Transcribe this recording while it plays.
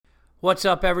What's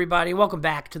up, everybody? Welcome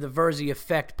back to the Verzi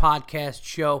Effect podcast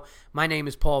show. My name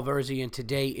is Paul Verzi, and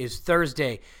today is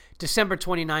Thursday, December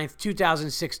 29th,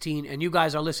 2016, and you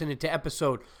guys are listening to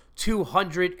episode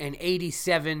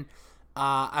 287.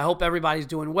 I hope everybody's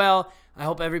doing well. I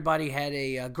hope everybody had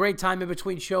a great time in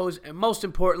between shows, and most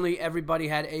importantly, everybody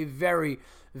had a very,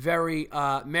 very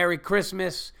Merry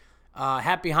Christmas,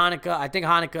 Happy Hanukkah. I think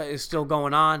Hanukkah is still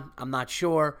going on. I'm not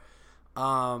sure.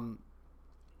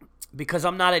 Because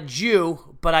I'm not a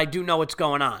Jew, but I do know what's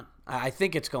going on. I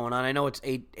think it's going on. I know it's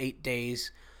eight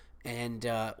days, and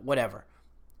whatever.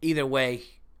 Either way,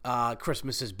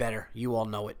 Christmas is better. You all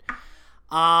know it.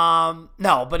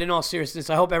 No, but in all seriousness,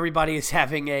 I hope everybody is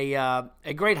having a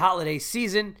great holiday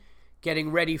season, getting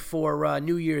ready for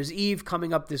New Year's Eve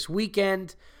coming up this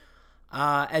weekend.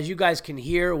 As you guys can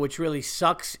hear, which really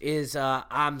sucks, is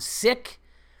I'm sick,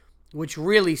 which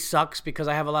really sucks because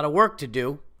I have a lot of work to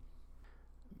do.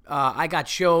 I got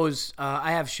shows.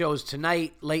 I have shows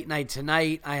tonight, late night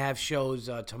tonight. I have shows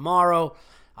tomorrow.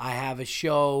 I have a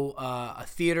show, a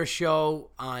theater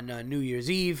show on New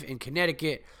Year's Eve in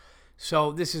Connecticut.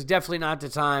 So this is definitely not the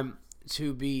time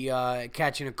to be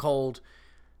catching a cold.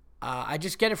 I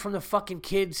just get it from the fucking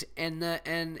kids and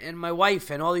my wife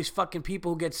and all these fucking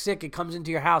people who get sick. It comes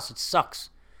into your house. It sucks.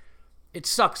 It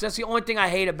sucks. That's the only thing I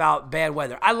hate about bad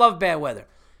weather. I love bad weather.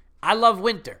 I love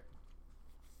winter.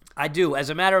 I do. As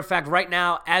a matter of fact, right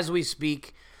now, as we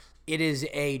speak, it is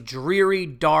a dreary,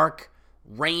 dark,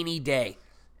 rainy day.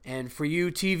 And for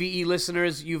you TVE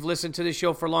listeners, you've listened to this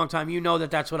show for a long time, you know that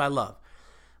that's what I love.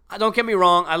 Don't get me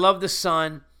wrong. I love the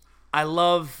sun. I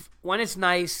love when it's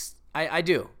nice. I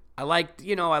do. I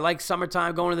like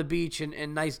summertime, going to the beach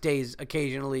and nice days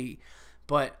occasionally.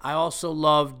 But I also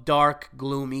love dark,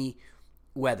 gloomy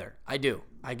weather. I do.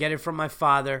 I get it from my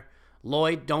father.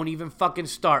 Lloyd, don't even fucking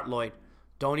start, Lloyd.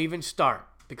 Don't even start,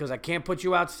 because I can't put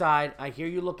you outside. I hear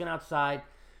you looking outside.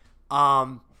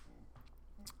 I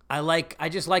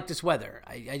just like this weather.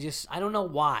 I don't know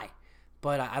why,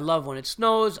 but I love when it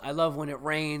snows. I love when it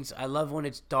rains. I love when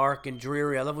it's dark and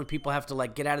dreary. I love when people have to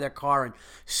get out of their car and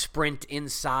sprint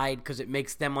inside because it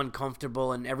makes them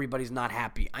uncomfortable and everybody's not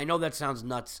happy. I know that sounds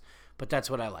nuts, but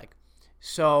that's what I like.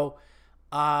 So,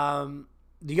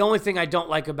 the only thing I don't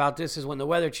like about this is when the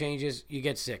weather changes, you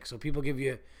get sick. So people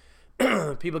get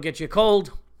you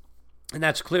cold, and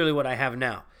that's clearly what I have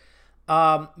now.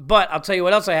 But I'll tell you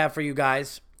what else I have for you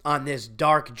guys on this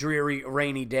dark, dreary,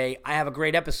 rainy day. I have a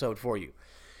great episode for you.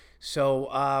 So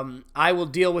I will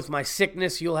deal with my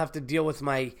sickness. You'll have to deal with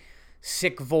my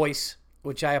sick voice,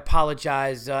 which I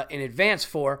apologize in advance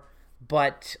for.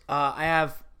 But I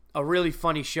have a really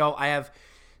funny show. I have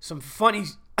some funny,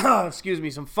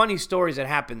 some funny stories that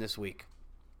happened this week.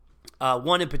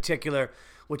 One in particular,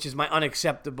 which is my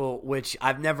unacceptable, which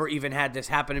I've never even had this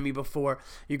happen to me before.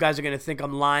 You guys are going to think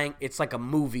I'm lying. It's like a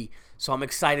movie, so I'm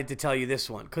excited to tell you this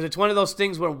one. Because it's one of those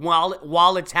things where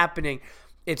while it's happening,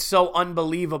 it's so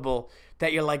unbelievable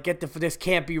that you're like, this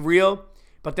can't be real.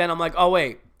 But then I'm like, oh,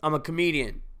 wait, I'm a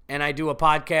comedian, and I do a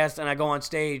podcast, and I go on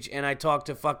stage, and I talk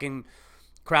to fucking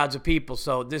crowds of people.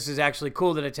 So this is actually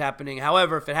cool that it's happening.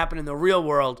 However, if it happened in the real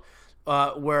world,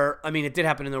 it did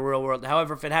happen in the real world.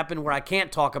 However, if it happened where I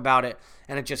can't talk about it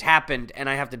and it just happened and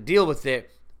I have to deal with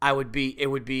it, it would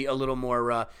be a little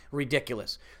more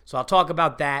ridiculous. So I'll talk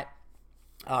about that.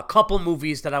 A couple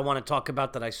movies that I want to talk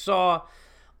about that I saw.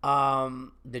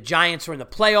 The Giants are in the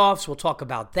playoffs. We'll talk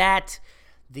about that.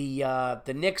 The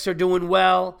Knicks are doing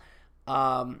well.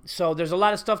 So there's a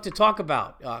lot of stuff to talk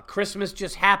about. Christmas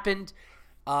just happened.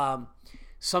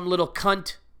 Some little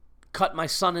cunt cut my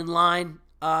son in line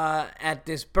at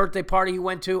this birthday party he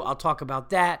went to. I'll talk about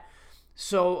that.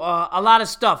 So a lot of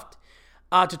stuff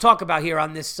to talk about here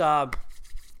on this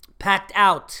packed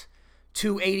out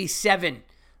 287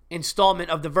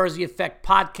 installment of the Verzi Effect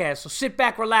podcast. So sit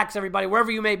back, relax, everybody, wherever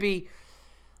you may be,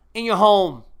 in your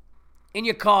home, in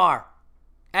your car,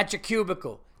 at your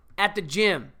cubicle, at the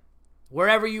gym,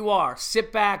 wherever you are.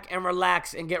 Sit back and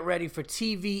relax and get ready for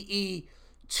TVE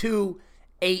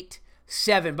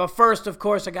 287. But first, of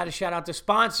course, I got to shout out the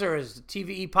sponsors. The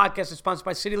TVE podcast is sponsored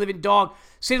by City Living Dog,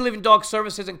 City Living Dog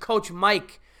Services, and Coach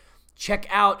Mike. Check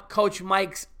out Coach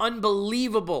Mike's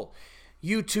unbelievable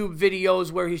YouTube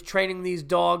videos where he's training these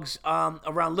dogs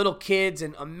around little kids,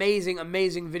 and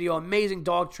amazing video, amazing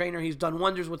dog trainer. He's done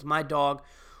wonders with my dog,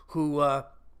 who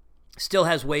still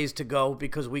has ways to go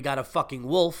because we got a fucking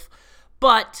wolf.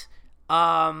 But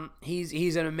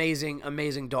he's an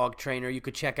amazing dog trainer. You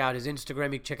could check out his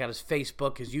Instagram. You can check out his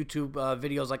Facebook. His YouTube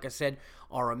videos, like I said,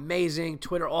 are amazing.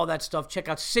 Twitter, all that stuff. Check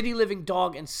out City Living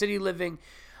Dog and City Living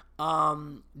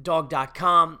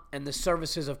Dog.com and the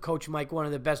services of Coach Mike, one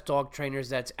of the best dog trainers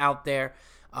that's out there.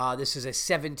 This is a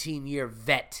 17-year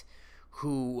vet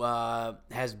who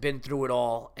has been through it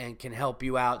all and can help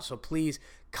you out. So please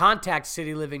contact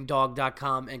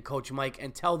CityLivingDog.com and Coach Mike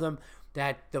and tell them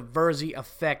that the Verzi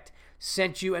Effect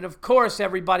sent you. And of course,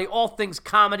 everybody, All Things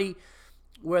Comedy,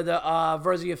 where the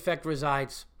Verzi Effect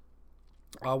resides.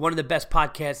 One of the best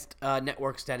podcast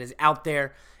networks that is out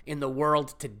there in the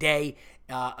world today,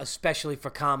 especially for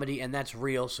comedy, and that's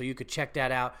real. So you could check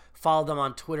that out. Follow them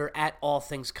on Twitter at All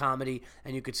Things Comedy,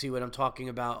 and you could see what I'm talking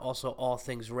about. Also, All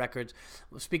Things Records.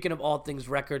 Speaking of All Things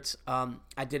Records,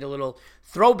 I did a little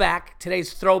throwback.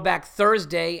 Today's Throwback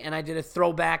Thursday, and I did a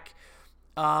throwback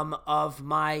of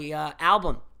my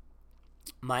album.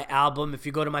 My album, if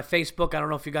you go to my Facebook, I don't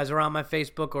know if you guys are on my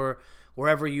Facebook or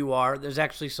wherever you are. There's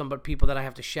actually some people that I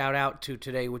have to shout out to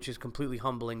today, which is completely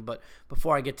humbling. But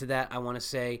before I get to that, I want to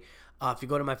say, if you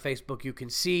go to my Facebook, you can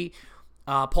see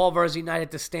Paul Verzi, Night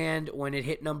at the Stand, when it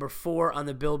hit number 4 on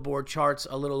the Billboard charts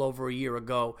a little over a year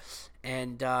ago.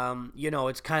 And,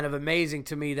 it's kind of amazing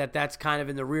to me that that's kind of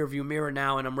in the rearview mirror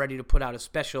now, and I'm ready to put out a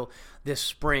special this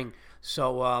spring.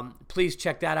 So please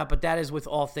check that out. But that is with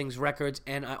All Things Records.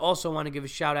 And I also want to give a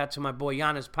shout out to my boy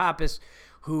Giannis Pappas,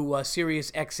 who Sirius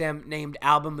XM named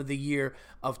Album of the Year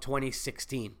of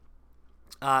 2016.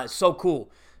 So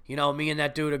cool. Me and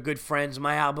that dude are good friends.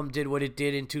 My album did what it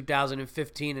did in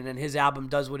 2015, and then his album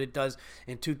does what it does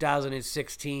in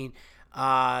 2016.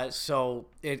 I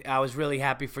was really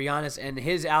happy for Giannis, and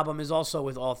his album is also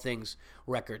with All Things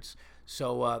Records.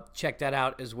 So check that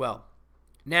out as well.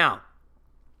 Now,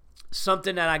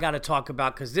 something that I got to talk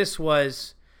about,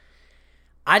 because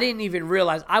I didn't even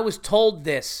realize, I was told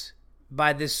this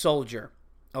by this soldier,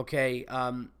 okay?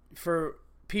 For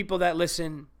people that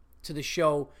listen to the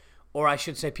show, or I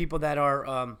should say people that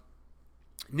are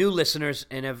new listeners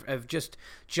and have just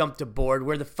jumped aboard,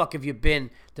 where the fuck have you been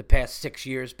the past 6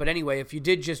 years? But anyway, if you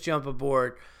did just jump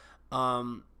aboard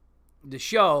the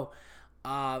show,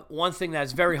 one thing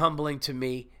that's very humbling to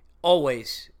me,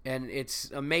 always, and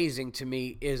it's amazing to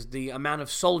me, is the amount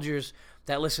of soldiers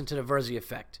that listen to the Verzi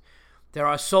Effect. There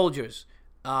are soldiers,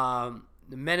 the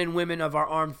men and women of our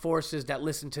armed forces that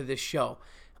listen to this show.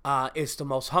 It's the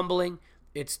most humbling.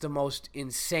 It's the most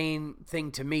insane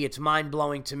thing to me. It's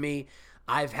mind-blowing to me.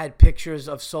 I've had pictures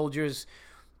of soldiers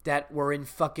that were in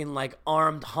fucking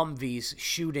armed Humvees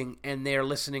shooting, and they're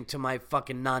listening to my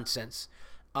fucking nonsense.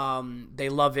 They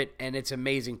love it, and it's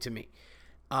amazing to me.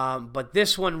 But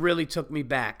this one really took me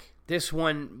back. This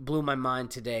one blew my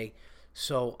mind today.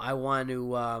 So I want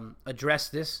to address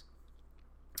this.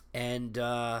 And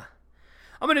I'm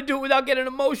going to do it without getting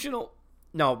emotional.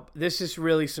 No, this is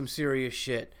really some serious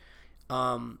shit.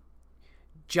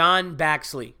 John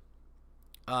Baxley.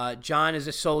 John is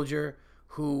a soldier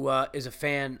who is a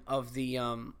fan of the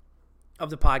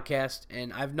podcast,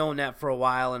 and I've known that for a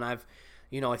while, and I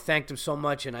thanked him so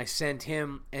much, and I sent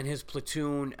him and his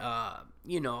platoon,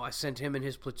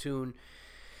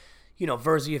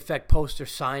 Verzi Effect poster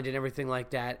signed and everything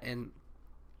like that, and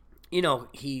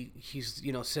he's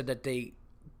said that they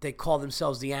call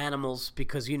themselves the Animals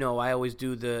because, I always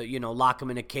do the, lock them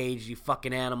in a cage, you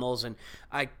fucking animals. And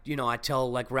I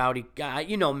tell rowdy,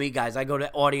 me guys, I go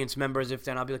to audience members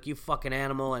and I'll be like, you fucking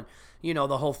animal. And,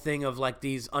 the whole thing of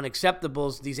these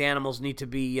unacceptables, these animals need to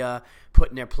be put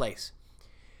in their place.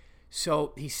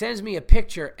 So he sends me a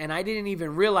picture, and I didn't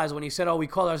even realize when he said, we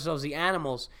call ourselves the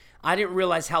Animals, I didn't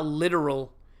realize how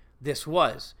literal this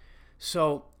was.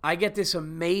 So I get this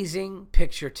amazing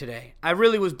picture today. I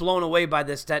really was blown away by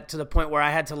this, that to the point where I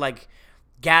had to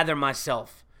gather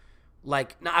myself.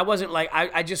 I wasn't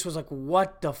I just was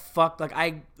what the fuck?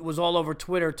 I was all over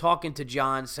Twitter talking to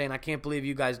John saying, I can't believe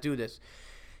you guys do this.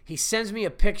 He sends me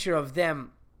a picture of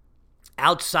them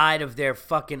outside of their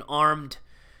fucking armed,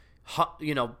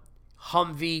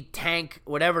 Humvee, tank,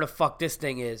 whatever the fuck this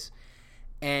thing is.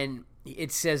 And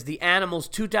it says, the Animals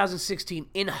 2016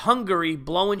 in Hungary,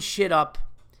 blowing shit up.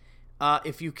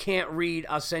 If you can't read,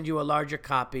 I'll send you a larger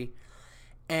copy.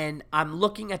 And I'm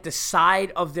looking at the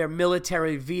side of their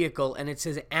military vehicle, and it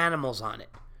says Animals on it.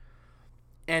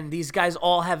 And these guys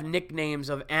all have nicknames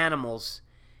of animals.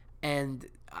 And,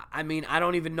 I mean, I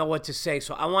don't even know what to say.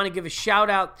 So I want to give a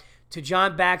shout-out to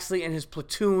John Baxley and his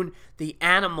platoon, the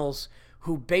Animals,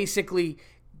 who basically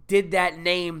did that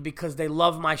name because they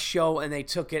love my show and they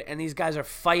took it. And these guys are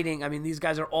fighting. I mean, these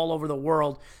guys are all over the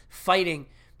world fighting,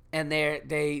 and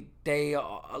they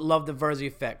love the Verzi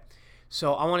Effect.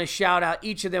 So I want to shout out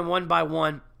each of them one by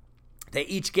one. They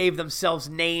each gave themselves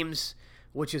names,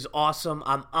 which is awesome.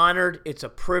 I'm honored. It's a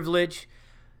privilege.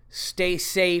 Stay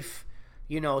safe.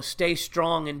 stay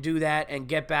strong and do that and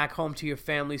get back home to your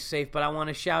family safe. But I want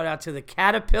to shout out to the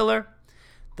caterpillar,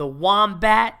 the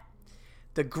wombat,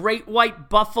 the great white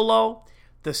buffalo,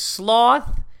 the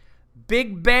sloth,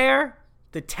 big bear,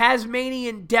 the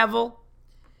Tasmanian devil,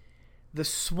 the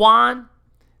swan,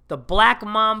 the black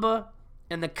mamba,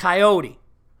 and the coyote.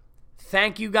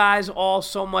 Thank you guys all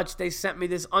so much. They sent me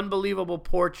this unbelievable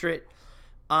portrait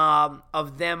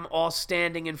of them all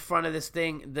standing in front of this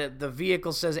thing. The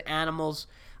vehicle says animals.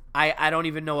 I don't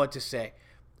even know what to say.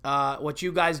 What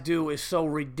you guys do is so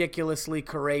ridiculously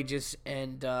courageous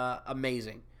and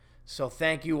amazing. So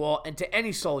thank you all. And to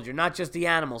any soldier, not just the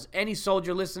animals, any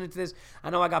soldier listening to this. I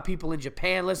know I got people in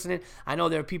Japan listening. I know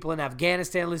there are people in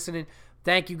Afghanistan listening.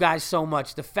 Thank you guys so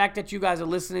much. The fact that you guys are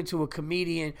listening to a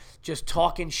comedian just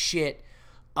talking shit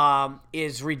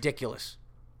is ridiculous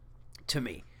to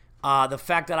me. The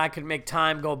fact that I could make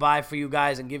time go by for you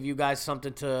guys and give you guys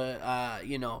something to,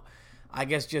 I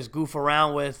guess just goof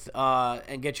around with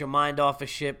and get your mind off of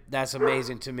shit, that's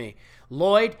amazing to me.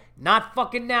 Lloyd, not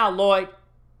fucking now, Lloyd.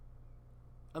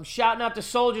 I'm shouting out the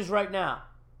soldiers right now.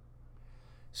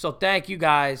 So thank you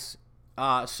guys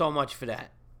so much for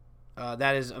that.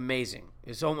 That is amazing.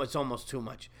 It's almost too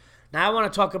much. Now I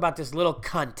want to talk about this little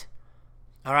cunt,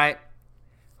 all right,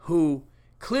 who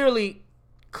clearly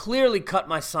cut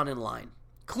my son in line.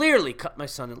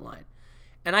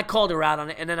 And I called her out on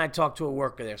it, and then I talked to a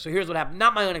worker there. So here's what happened.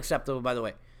 Not my unacceptable, by the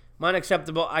way. My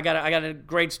unacceptable, I got a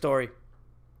great story,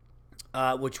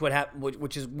 which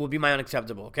will be my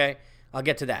unacceptable, okay? I'll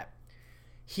get to that.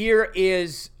 Here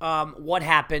is what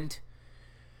happened.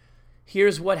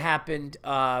 Here's what happened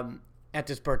at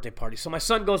this birthday party. So my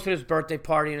son goes to this birthday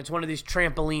party, and it's one of these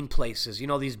trampoline places.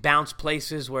 These bounce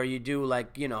places where you do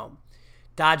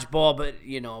dodgeball, but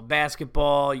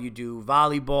basketball. You do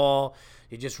volleyball.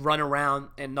 You just run around,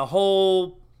 and the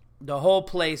whole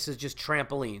place is just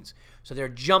trampolines. So they're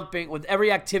jumping with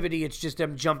every activity. It's just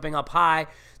them jumping up high.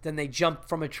 Then they jump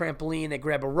from a trampoline. They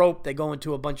grab a rope. They go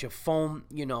into a bunch of foam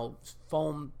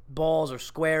balls or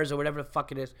squares or whatever the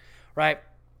fuck it is, right?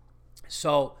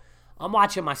 So I'm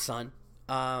watching my son,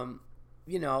 and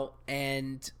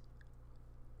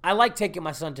I like taking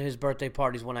my son to his birthday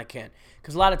parties when I can,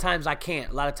 because a lot of times I can't.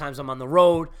 A lot of times I'm on the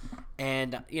road,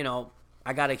 and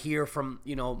I got to hear from,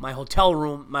 my hotel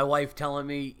room, my wife telling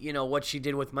me, what she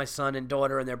did with my son and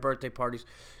daughter and their birthday parties.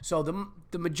 So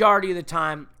the majority of the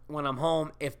time when I'm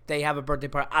home, if they have a birthday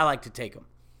party, I like to take them.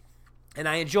 And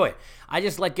I enjoy it. I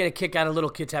just get a kick out of little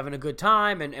kids having a good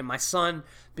time and my son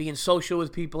being social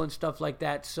with people and stuff like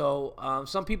that. So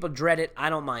some people dread it. I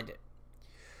don't mind it.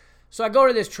 So I go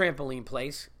to this trampoline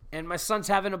place, and my son's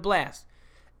having a blast.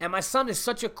 And my son is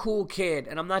such a cool kid,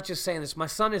 and I'm not just saying this. My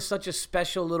son is such a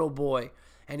special little boy,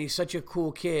 and he's such a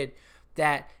cool kid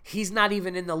that he's not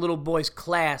even in the little boys'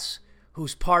 class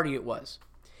whose party it was.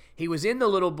 He was in the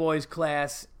little boys'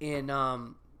 class in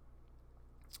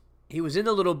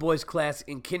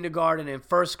kindergarten and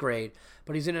first grade,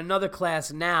 but he's in another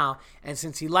class now. And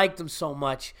since he liked them so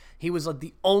much, he was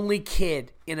the only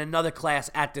kid in another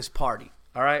class at this party.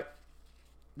 All right,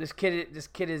 this kid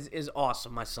is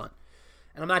awesome, my son.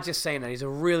 And I'm not just saying that. He's a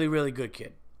really, really good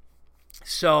kid.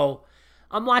 So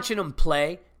I'm watching him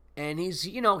play, and he's,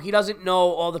 he doesn't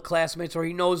know all the classmates, or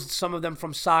he knows some of them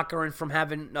from soccer and from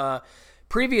having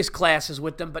previous classes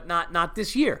with them, but not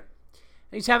this year.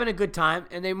 And he's having a good time,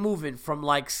 and they're moving from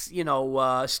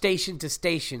station to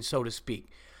station, so to speak.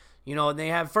 And they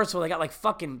have, first of all, they got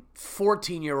fucking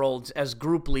 14-year-olds as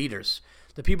group leaders.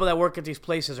 The people that work at these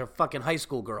places are fucking high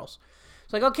school girls.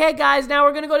 It's okay, guys, now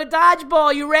we're going to go to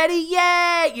dodgeball. You ready?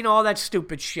 Yay! All that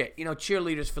stupid shit.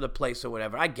 Cheerleaders for the place or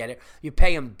whatever. I get it. You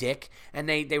pay them dick, and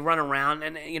they run around,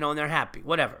 and, and they're happy.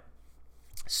 Whatever.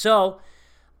 So,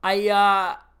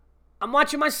 I'm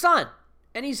watching my son,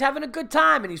 and he's having a good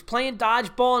time, and he's playing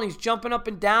dodgeball, and he's jumping up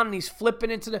and down, and he's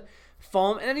flipping into the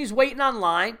foam, and then he's waiting on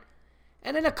line,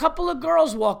 and then a couple of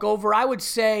girls walk over. I would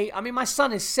say, my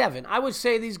son is 7. I would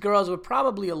say these girls were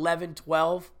probably 11,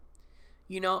 12,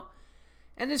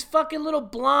 And this fucking little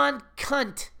blonde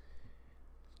cunt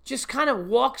just kind of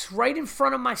walks right in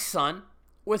front of my son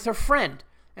with her friend.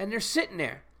 And they're sitting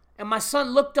there. And my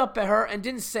son looked up at her and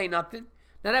didn't say nothing.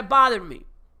 Now, that bothered me.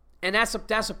 And that's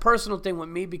a personal thing with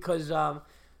me because,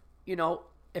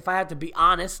 if I had to be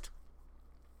honest,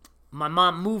 my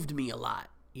mom moved me a lot,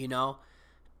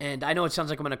 And I know it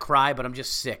sounds like I'm going to cry, but I'm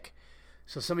just sick.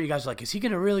 So some of you guys are like, is he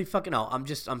going to really fucking... No, I'm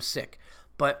sick.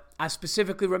 But I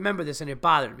specifically remember this, and it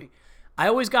bothered me. I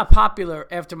always got popular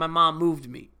after my mom moved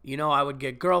me. You know, I would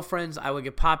get girlfriends, I would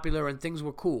get popular, and things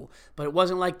were cool. But it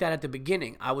wasn't like that at the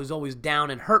beginning. I was always down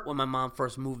and hurt when my mom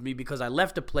first moved me because I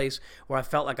left a place where I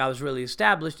felt like I was really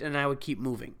established, and I would keep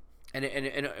moving. And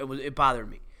it bothered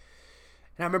me.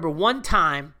 And I remember one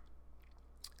time,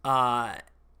 I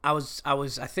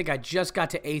think I just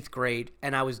got to 8th grade,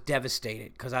 and I was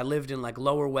devastated because I lived in like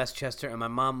Lower Westchester, and my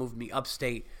mom moved me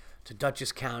upstate to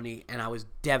Dutchess County, and I was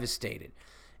devastated.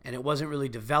 And it wasn't really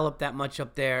developed that much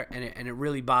up there, and it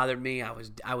really bothered me.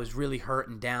 I was really hurt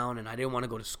and down, and I didn't want to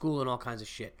go to school and all kinds of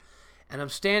shit. And I'm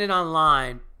standing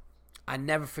online. I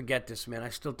never forget this, man. I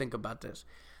still think about this.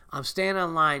 I'm standing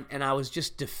online, and I was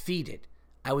just defeated.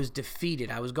 I was defeated.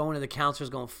 I was going to the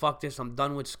counselors going, fuck this, I'm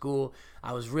done with school.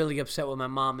 I was really upset with my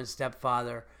mom and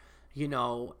stepfather, you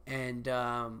know, and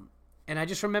I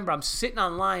just remember I'm sitting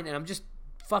online, and I'm just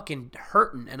fucking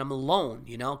hurting, and I'm alone,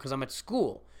 you know, because I'm at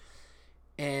school.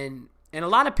 And a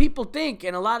lot of people think,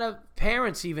 and a lot of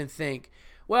parents even think,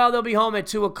 well, they'll be home at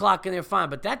 2 o'clock and they're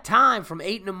fine. But that time from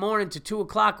 8 in the morning to 2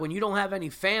 o'clock, when you don't have any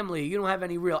family, you don't have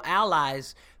any real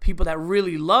allies, people that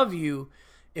really love you,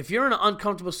 if you're in an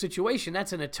uncomfortable situation,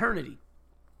 that's an eternity.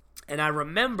 And I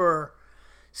remember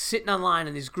sitting online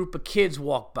and this group of kids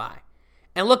walked by.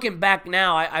 And looking back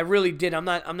now, I really did. I'm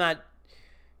not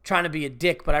trying to be a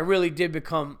dick, but I really did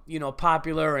become, you know,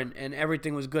 popular and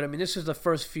everything was good. I mean, this was the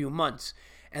first few months.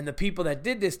 And the people that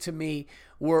did this to me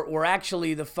were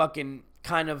actually the fucking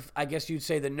kind of, I guess you'd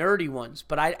say, the nerdy ones.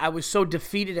 But I was so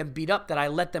defeated and beat up that I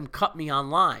let them cut me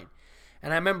online.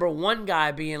 And I remember one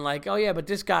guy being like, oh, yeah, but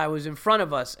this guy was in front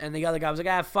of us. And the other guy was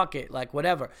like, fuck it, like,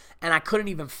 whatever. And I couldn't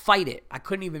even fight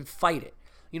it.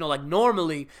 You know, like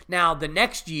normally, now the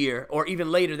next year or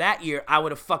even later that year, I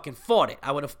would have fucking fought it.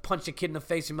 I would have punched a kid in the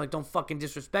face and be like, don't fucking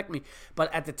disrespect me.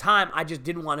 But at the time, I just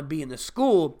didn't want to be in the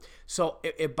school, so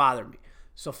it bothered me.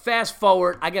 So fast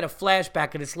forward, I get a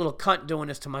flashback of this little cunt doing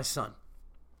this to my son.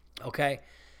 Okay?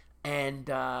 And,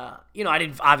 you know, I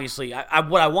didn't, obviously,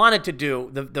 what I wanted to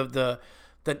do,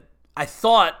 I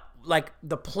thought, like,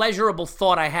 the pleasurable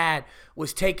thought I had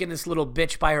was taking this little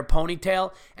bitch by her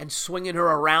ponytail and swinging her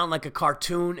around like a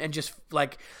cartoon and just,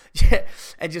 like,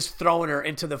 and just throwing her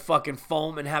into the fucking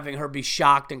foam and having her be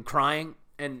shocked and crying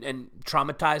and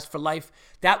traumatized for life.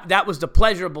 That was the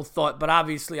pleasurable thought, but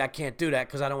obviously I can't do that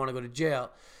because I don't want to go to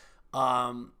jail.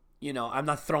 You know, I'm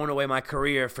not throwing away my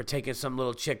career for taking some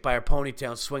little chick by her ponytail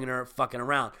and swinging her fucking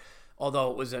around,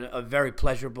 although it was a very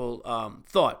pleasurable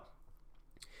thought.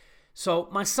 So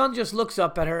my son just looks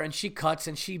up at her and she cuts,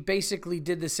 and she basically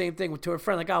did the same thing to her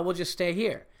friend, like, oh, we'll just stay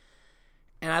here.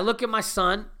 And I look at my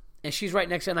son, and she's right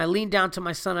next to her, and I lean down to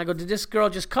my son, and I go, did this girl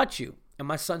just cut you? And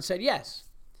my son said yes.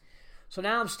 So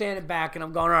now I'm standing back, and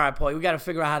I'm going, all right, Paul, we got to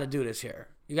figure out how to do this here.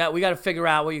 We got to figure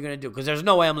out what you're going to do, because there's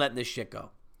no way I'm letting this shit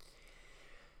go.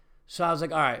 So I was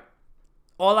like, all right,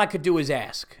 all I could do is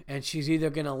ask. And she's either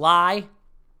going to lie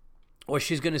or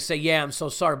she's going to say, yeah, I'm so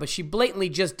sorry. But she blatantly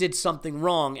just did something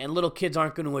wrong, and little kids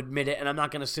aren't going to admit it, and I'm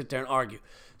not going to sit there and argue.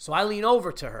 So I lean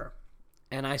over to her,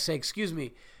 and I say, excuse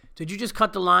me, did you just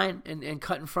cut the line and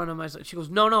cut in front of my son? She goes,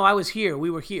 no, I was here. We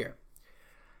were here.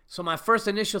 So my first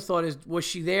initial thought is, was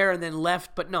she there and then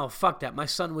left? But no, fuck that. My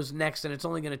son was next, and it's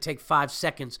only going to take 5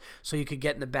 seconds so you could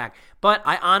get in the back. But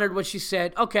I honored what she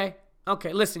said. Okay,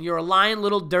 listen, you're a lying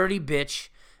little dirty bitch,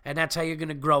 and that's how you're going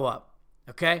to grow up,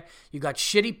 okay? You got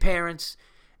shitty parents,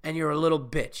 and you're a little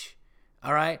bitch,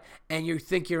 all right? And you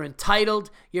think you're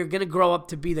entitled. You're going to grow up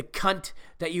to be the cunt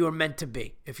that you were meant to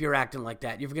be if you're acting like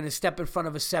that. You're going to step in front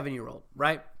of a 7-year-old,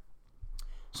 right?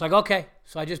 So I go, okay.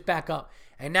 So I just back up.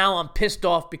 And now I'm pissed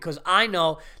off because I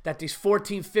know that these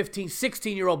 14, 15,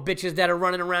 16-year-old bitches that are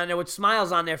running around there with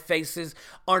smiles on their faces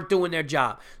aren't doing their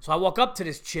job. So I walk up to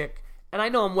this chick, and I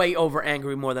know I'm way over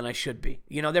angry more than I should be.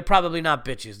 You know, they're probably not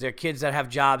bitches. They're kids that have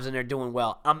jobs and they're doing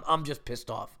well. I'm just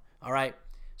pissed off, all right?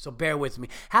 So bear with me.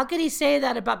 How could he say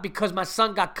that about because my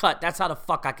son got cut? That's how the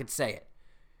fuck I could say it,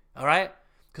 all right?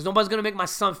 Because nobody's going to make my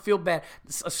son feel bad,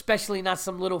 especially not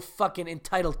some little fucking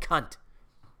entitled cunt.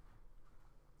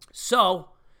 So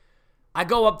I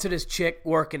go up to this chick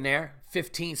working there,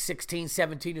 15, 16,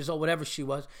 17 years old, whatever she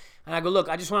was. And I go, look,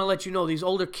 I just want to let you know these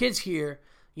older kids here,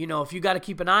 you know, if you got to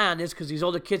keep an eye on this because these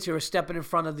older kids here are stepping in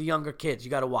front of the younger kids. You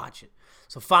got to watch it.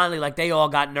 So finally, like, they all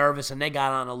got nervous and they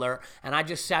got on alert. And I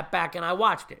just sat back and I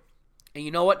watched it. And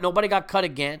you know what? Nobody got cut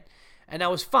again. And that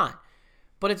was fine.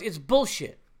 But it's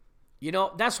bullshit. You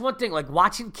know, that's one thing. Like,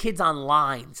 watching kids on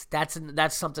lines, that's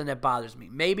something that bothers me.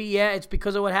 Maybe, yeah, it's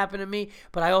because of what happened to me.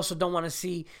 But I also don't want to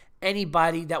see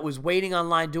anybody that was waiting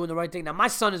online doing the right thing. Now, my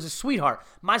son is a sweetheart.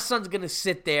 My son's going to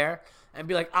sit there and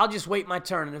be like, I'll just wait my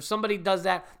turn. And if somebody does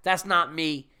that, that's not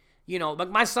me. You know, like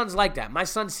my son's like that. My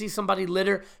son sees somebody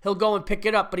litter, he'll go and pick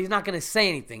it up, but he's not going to say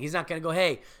anything. He's not going to go,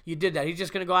 hey, you did that. He's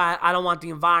just going to go, I don't want the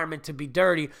environment to be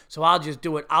dirty, so I'll just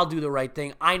do it. I'll do the right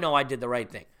thing. I know I did the right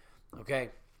thing. Okay?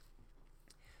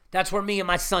 That's where me and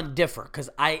my son differ, because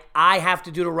I have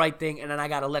to do the right thing, and then I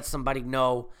got to let somebody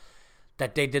know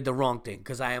that they did the wrong thing,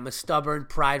 because I am a stubborn,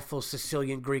 prideful,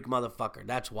 Sicilian Greek motherfucker.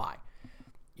 That's why.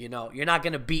 You know, you're not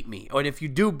going to beat me. Or if you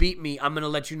do beat me, I'm going to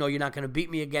let you know you're not going to beat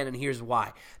me again, and here's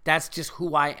why. That's just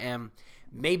who I am.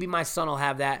 Maybe my son will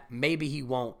have that. Maybe he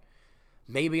won't.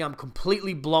 Maybe I'm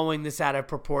completely blowing this out of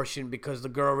proportion because the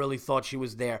girl really thought she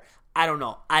was there. I don't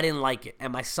know. I didn't like it.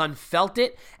 And my son felt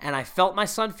it, and I felt my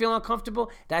son feel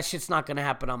uncomfortable. That shit's not going to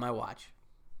happen on my watch.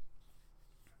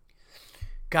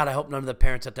 God, I hope none of the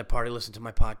parents at that party listen to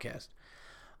my podcast.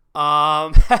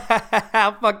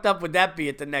 How fucked up would that be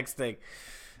at the next thing?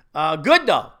 Good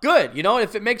though. Good. You know,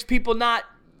 if it makes people not,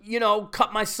 you know,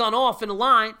 cut my son off in a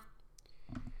line.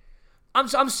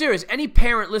 I'm serious. Any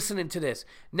parent listening to this,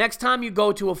 next time you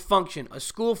go to a function, a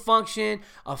school function,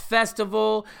 a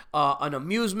festival, an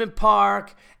amusement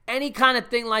park, any kind of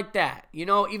thing like that, you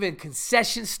know, even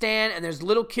concession stand, and there's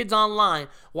little kids online,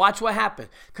 watch what happens.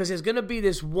 Because there's going to be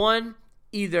this one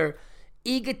either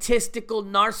egotistical,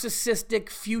 narcissistic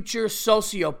future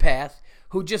sociopath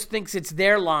who just thinks it's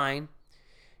their line,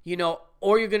 you know,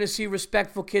 or you're going to see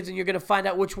respectful kids and you're going to find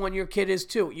out which one your kid is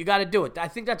too. You got to do it. I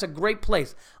think that's a great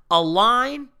place. A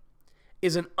line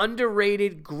is an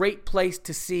underrated, great place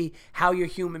to see how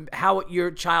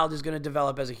your child is going to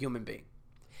develop as a human being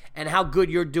and how good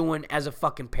you're doing as a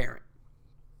fucking parent.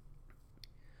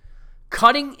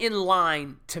 Cutting in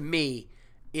line to me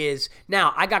is,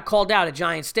 now I got called out at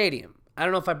Giant Stadium. I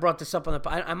don't know if I brought this up on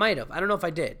I might have. I don't know if I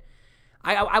did.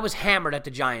 I was hammered at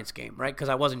the Giants game, right? Because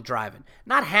I wasn't driving.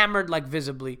 Not hammered like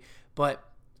visibly, but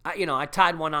I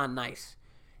tied one on nice.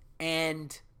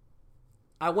 And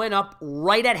I went up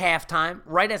right at halftime,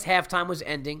 right as halftime was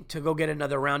ending, to go get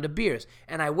another round of beers.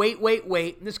 And I wait.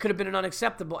 And this could have been an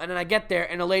unacceptable. And then I get there,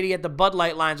 and a lady at the Bud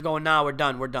Light line's going, nah, we're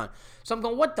done. So I'm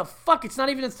going, what the fuck? It's not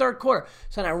even the third quarter.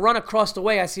 So then I run across the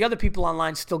way. I see other people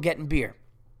online still getting beer.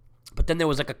 But then there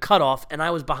was like a cutoff, and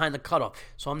I was behind the cutoff,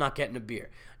 so I'm not getting a beer.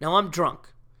 Now I'm drunk.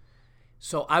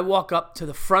 So I walk up to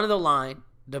the front of the line,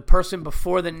 the person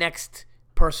before the next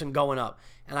person going up,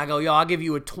 and I go, yo, I'll give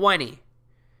you a 20.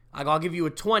 I'll give you a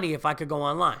 20 if I could go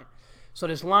online. So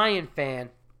this Lion fan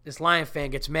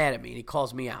gets mad at me, and he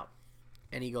calls me out.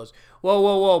 And he goes,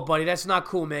 whoa, buddy, that's not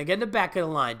cool, man. Get in the back of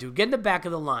the line, dude. Get in the back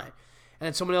of the line. And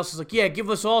then someone else is like, yeah, give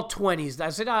us all 20s. I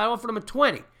said, no, I offered him a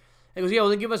 20. He goes, yeah, well,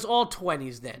 then give us all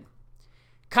 20s then.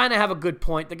 Kind of have a good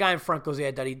point. The guy in front goes,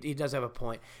 yeah, he does have a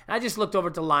point. And I just looked over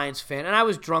at the Lions fan, and I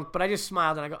was drunk, but I just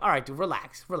smiled, and I go, all right, dude,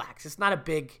 relax. It's not a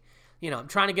big, I'm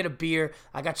trying to get a beer.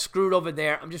 I got screwed over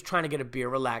there. I'm just trying to get a beer.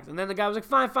 Relax. And then the guy was like,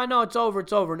 fine, no, it's over.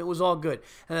 And it was all good.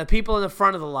 And the people in the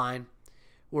front of the line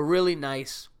were really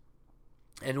nice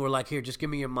and were like, here, just give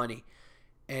me your money.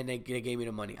 And they gave me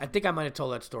the money. I think I might have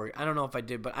told that story. I don't know if I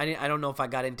did, but I don't know if I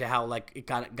got into how, like, it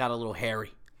got a little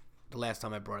hairy the last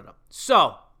time I brought it up.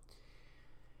 So,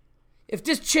 if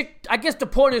this chick, I guess the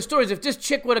point of the story is if this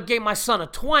chick would have gave my son a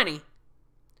 20,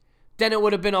 then it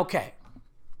would have been okay.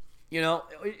 And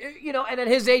at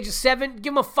his age of 7,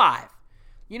 give him a 5.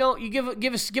 You give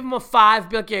him a 5,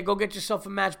 be like, yeah, go get yourself a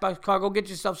Matchbox card, go get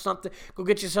yourself something, go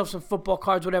get yourself some football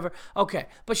cards, whatever. Okay,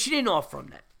 but she didn't offer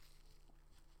him that.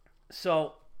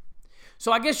 So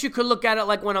I guess you could look at it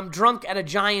like when I'm drunk at a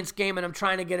Giants game and I'm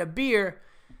trying to get a beer,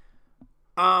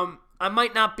 I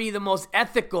might not be the most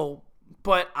ethical,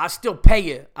 but I'll still pay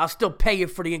you. I'll still pay you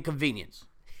for the inconvenience.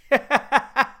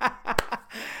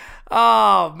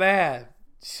 Oh, man.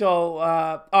 So,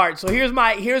 all right. So here's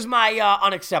my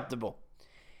unacceptable.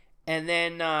 And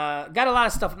then got a lot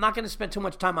of stuff. I'm not going to spend too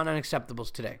much time on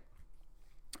unacceptables today.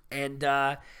 And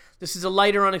this is a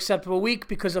lighter unacceptable week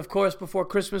because, of course, before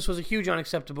Christmas was a huge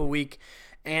unacceptable week.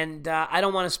 And I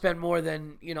don't want to spend more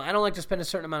than, I don't like to spend a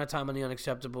certain amount of time on the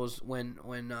unacceptables when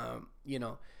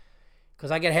because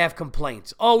I get half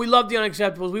complaints. Oh, we love the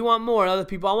unacceptables. We want more. And other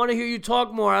people, I want to hear you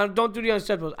talk more. Don't do the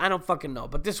unacceptables. I don't fucking know.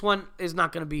 But this one is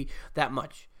not going to be that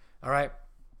much. All right?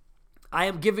 I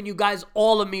am giving you guys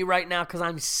all of me right now because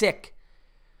I'm sick.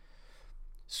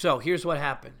 So here's what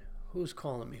happened. Who's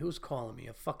calling me?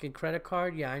 A fucking credit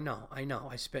card? Yeah, I know.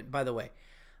 I spent, by the way,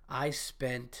 I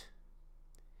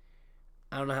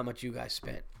don't know how much you guys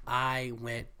spent. I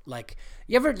went like,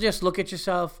 you ever just look at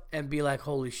yourself and be like,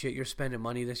 holy shit, you're spending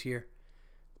money this year?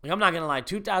 Like, I'm not going to lie,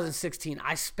 2016,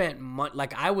 I spent money,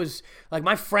 like I was, like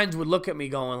my friends would look at me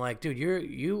going like, dude, are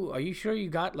you sure you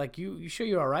got, like, you sure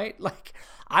you're all right? Like,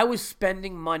 I was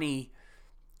spending money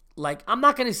like, I'm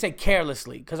not going to say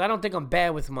carelessly because I don't think I'm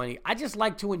bad with money. I just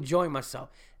like to enjoy myself.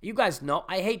 You guys know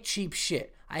I hate cheap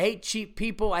shit. I hate cheap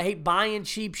people. I hate buying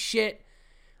cheap shit.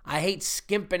 I hate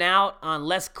skimping out on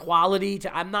less quality.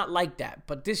 I'm not like that.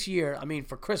 But this year, I mean,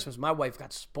 for Christmas, my wife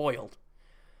got spoiled.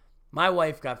 My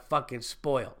wife got fucking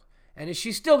spoiled. And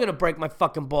she's still going to break my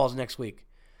fucking balls next week.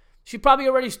 She probably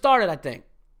already started, I think.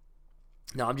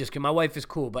 No, I'm just kidding. My wife is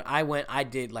cool. But I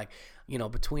did like,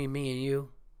 between me and you,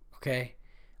 okay?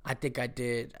 I think I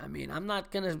did. I mean, I'm not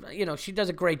going to, she does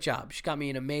a great job. She got me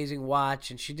an amazing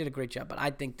watch and she did a great job. But I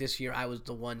think this year I was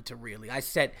the one to really, I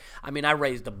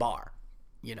raised the bar,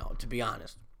 to be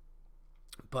honest.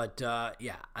 But,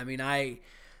 yeah, I mean,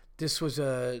 this was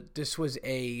a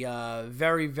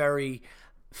very, very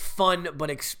fun but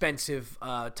expensive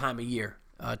time of year,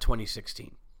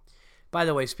 2016. By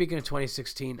the way, speaking of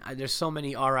 2016, there's so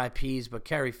many RIPs, but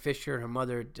Carrie Fisher, her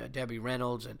mother, Debbie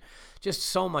Reynolds, and just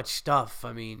so much stuff.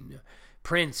 I mean,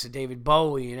 Prince, and David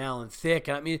Bowie, and Alan Thicke.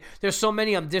 I mean, there's so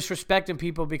many. I'm disrespecting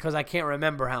people because I can't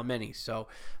remember how many. So,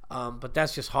 but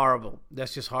that's just horrible.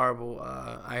 That's just horrible.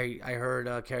 I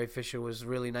heard Carrie Fisher was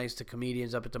really nice to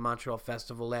comedians up at the Montreal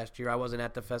Festival last year. I wasn't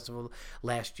at the festival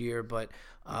last year, but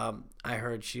I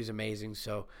heard she's amazing.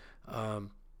 So,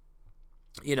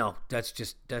 that's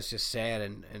just sad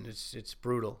and it's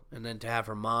brutal. And then to have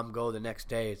her mom go the next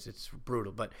day, it's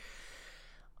brutal. But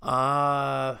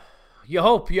you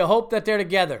hope that they're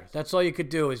together. That's all you could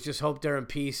do is just hope they're in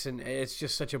peace. And it's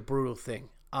just such a brutal thing.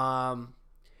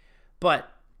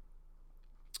 But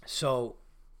so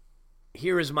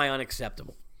here is my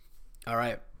unacceptable. All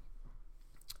right.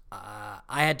 I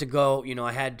had to go.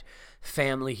 I had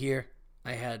family here.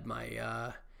 I had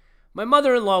my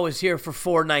mother-in-law was here for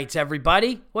 4 nights,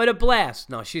 everybody. What a blast.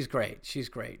 No, she's great. She's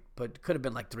great. But could have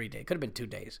been like 3 days. Could have been 2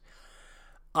 days.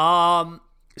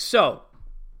 So,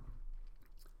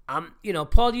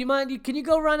 Paul, do you mind? Can you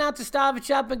go run out to Stop and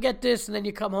Shop and get this, and then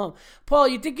you come home? Paul,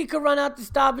 you think you could run out to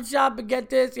Stop and Shop and get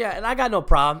this? Yeah, and I got no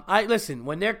problem. Listen,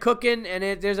 when they're cooking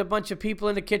and there's a bunch of people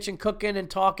in the kitchen cooking and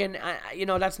talking,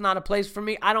 that's not a place for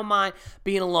me. I don't mind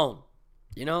being alone.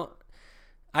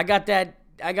 I got that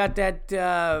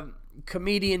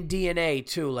comedian DNA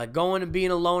too, like going and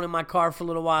being alone in my car for a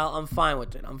little while. I'm fine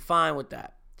with it. I'm fine with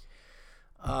that.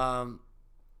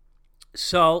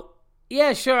 So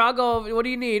yeah, sure, I'll go over. What do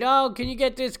you need? Oh, can you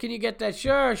get this? Can you get that?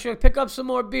 Sure. Pick up some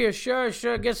more beer. Sure.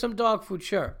 Get some dog food.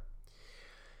 Sure.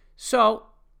 So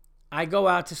I go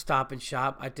out to Stop and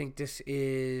Shop. I think this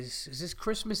is this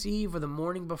Christmas Eve or the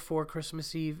morning before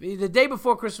Christmas Eve? The day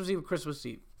before Christmas Eve or Christmas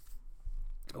Eve.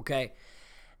 Okay.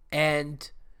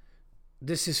 And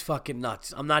this is fucking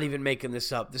nuts. I'm not even making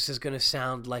this up. This is gonna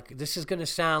sound like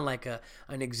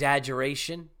an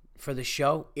exaggeration for the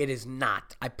show. It is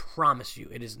not. I promise you,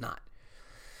 it is not.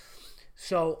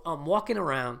 So I'm walking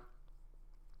around,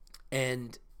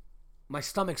 and my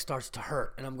stomach starts to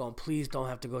hurt, and I'm going, please don't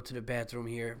have to go to the bathroom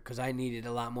here because I needed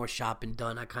a lot more shopping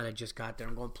done. I kind of just got there.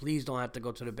 I'm going, please don't have to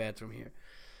go to the bathroom here.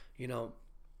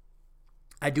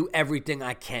 I do everything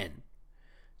I can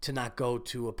to not go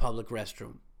to a public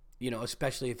restroom,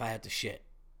 especially if I had to shit.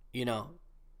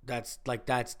 That's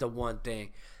the one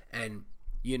thing. And,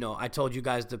 I told you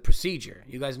guys the procedure.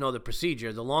 You guys know the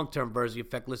procedure. The long-term version,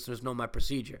 Effect listeners know my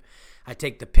procedure. I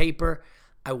take the paper,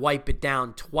 I wipe it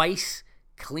down twice,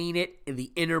 clean it in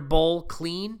the inner bowl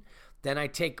clean. Then I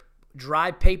take dry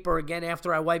paper again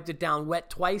after I wiped it down wet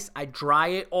twice. I dry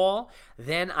it all.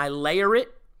 Then I layer it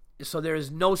so there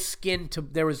is no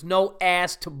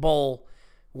ass to bowl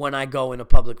when I go in a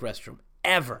public restroom,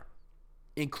 ever,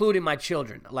 including my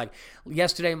children. Like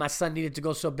yesterday, my son needed to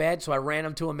go so bad, so I ran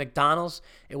him to a McDonald's.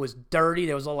 It was dirty.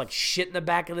 There was all like shit in the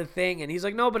back of the thing, and he's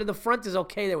like, no, but in the front is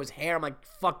okay. There was hair. I'm like,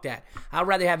 fuck that. I'd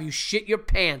rather have you shit your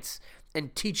pants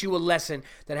and teach you a lesson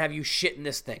than have you shit in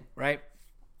this thing, right?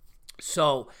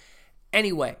 So,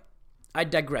 anyway, I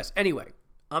digress. Anyway,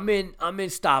 I'm in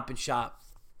Stop and Shop.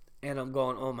 And I'm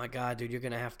going, oh my God, dude, you're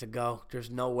going to have to go. There's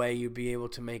no way you'd be able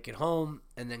to make it home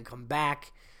and then come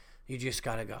back. You just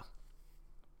got to go.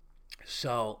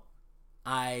 So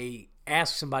I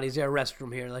asked somebody, is there a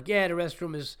restroom here? Like, yeah, the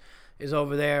restroom is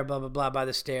over there, blah, blah, blah, by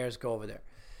the stairs. Go over there.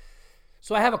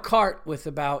 So I have a cart with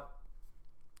about,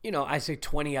 I say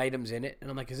 20 items in it. And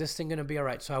I'm like, is this thing going to be all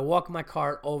right? So I walk my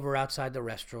cart over outside the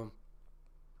restroom.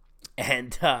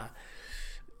 And,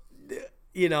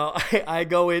 I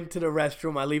go into the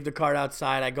restroom. I leave the cart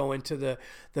outside. I go into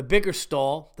the bigger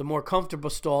stall. The more comfortable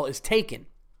stall is taken.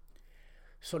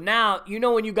 So now,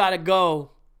 when you got to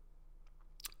go,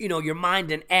 your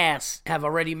mind and ass have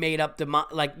already made up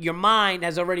your mind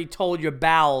has already told your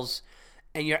bowels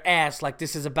and your ass like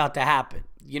this is about to happen.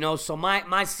 So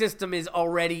my system is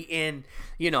already in,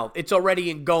 it's already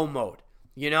in go mode.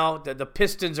 The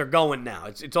pistons are going now.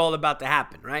 It's all about to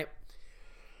happen, right?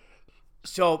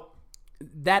 So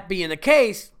that being the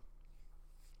case,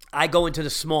 I go into the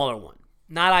smaller one.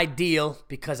 Not ideal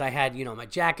because I had, my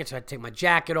jacket, so I had to take my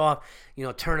jacket off,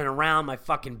 turning around. My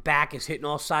fucking back is hitting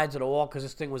all sides of the wall because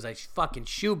this thing was a fucking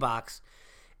shoebox.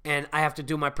 And I have to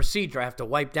do my procedure. I have to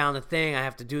wipe down the thing. I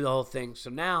have to do the whole thing. So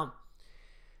now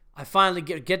I finally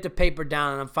get the paper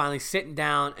down, and I'm finally sitting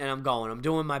down, and I'm going. I'm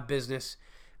doing my business.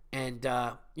 And,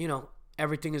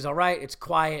 everything is all right. It's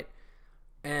quiet.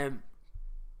 And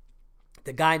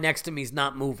the guy next to me is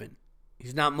not moving.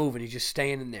 He's not moving. He's just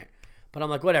staying in there. But I'm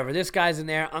like, whatever. This guy's in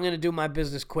there. I'm going to do my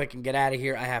business quick and get out of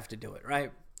here. I have to do it,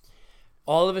 right?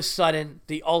 All of a sudden,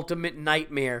 the ultimate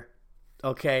nightmare,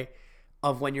 okay,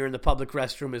 of when you're in the public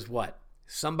restroom is what?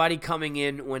 Somebody coming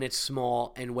in when it's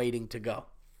small and waiting to go.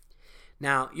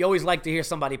 Now, you always like to hear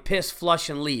somebody piss, flush,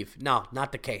 and leave. No,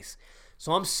 not the case.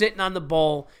 So I'm sitting on the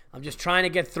bowl. I'm just trying to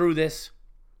get through this.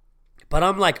 But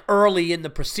I'm like early in the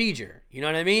procedure. You know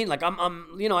what I mean? Like I'm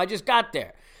I just got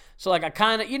there. So like I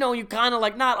kind of, you kind of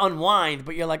like not unwind,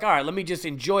 but you're like, all right, let me just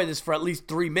enjoy this for at least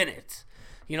 3 minutes.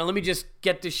 Let me just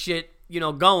get this shit,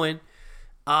 going.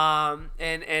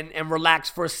 And relax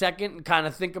for a second and kind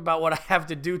of think about what I have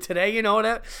to do today.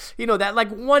 That like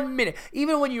 1 minute.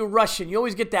 Even when you're rushing, you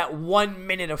always get that 1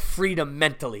 minute of freedom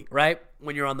mentally, right?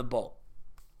 When you're on the bowl.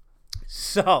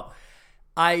 So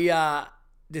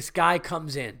this guy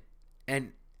comes in,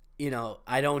 and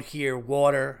I don't hear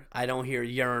water, I don't hear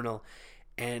urinal,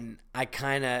 and I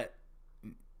kind of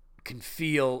can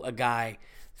feel a guy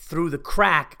through the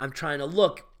crack. I'm trying to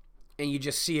look, and you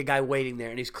just see a guy waiting there,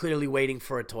 and he's clearly waiting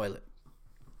for a toilet.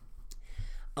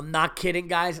 I'm not kidding,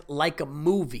 guys. Like a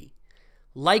movie.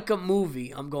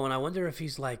 I'm going, I wonder if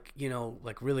he's like,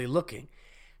 like really looking.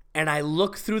 And I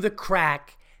look through the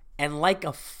crack, and like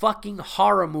a fucking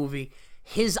horror movie,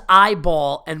 his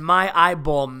eyeball and my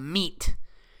eyeball meet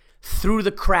through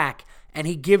the crack, and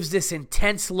he gives this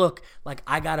intense look like,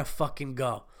 I gotta fucking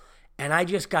go. And I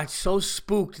just got so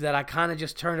spooked that I kind of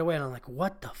just turned away, and I'm like,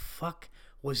 what the fuck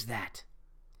was that?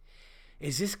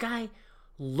 Is this guy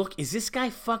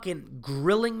fucking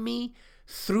grilling me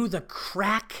through the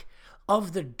crack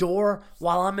of the door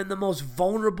while I'm in the most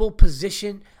vulnerable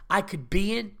position I could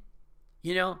be in?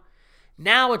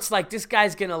 Now it's like this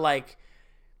guy's gonna like,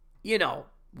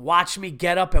 watch me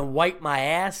get up and wipe my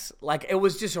ass. Like it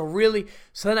was just so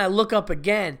then I look up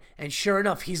again, and sure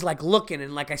enough, he's like looking,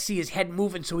 and like I see his head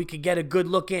moving so he could get a good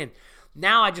look in.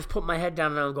 Now I just put my head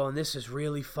down, and I'm going, this is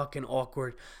really fucking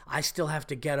awkward. I still have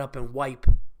to get up and wipe,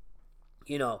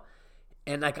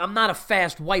 and like I'm not a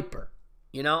fast wiper,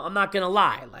 I'm not gonna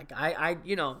lie. Like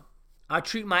I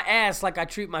treat my ass like I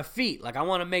treat my feet. Like I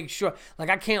want to make sure, like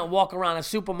I can't walk around a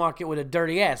supermarket with a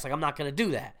dirty ass. Like I'm not gonna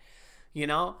do that,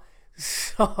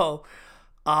 So,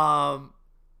 I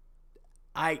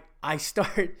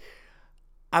start.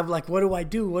 I'm like, what do I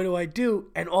do? What do I do?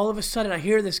 And all of a sudden, I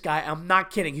hear this guy. I'm not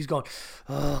kidding. He's going,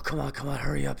 oh, come on,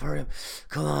 hurry up,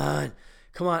 come on.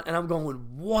 And I'm going,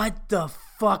 what the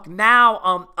fuck?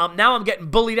 Now I'm getting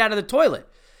bullied out of the toilet.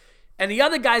 And the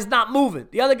other guy's not moving.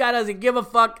 The other guy doesn't give a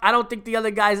fuck. I don't think the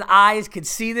other guy's eyes can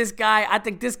see this guy. I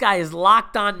think this guy is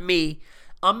locked on me.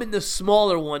 I'm in the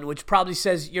smaller one, which probably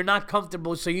says you're not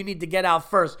comfortable, so you need to get out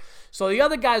first. So the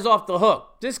other guy's off the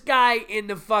hook. This guy in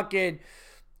the fucking,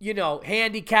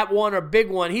 handicap one or big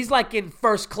one, he's like in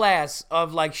first class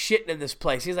of like shitting in this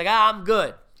place. He's like, I'm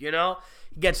good, He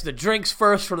gets the drinks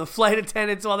first from the flight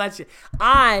attendants, all that shit.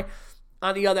 I,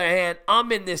 on the other hand,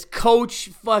 I'm in this coach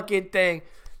fucking thing,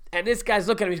 and this guy's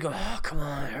looking at me, he's going, oh, come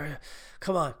on, hurry up,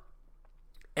 come on.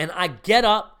 And I get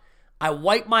up, I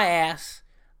wipe my ass,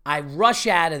 I rush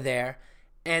out of there,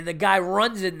 and the guy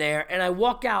runs in there, and I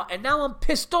walk out, and now I'm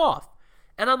pissed off.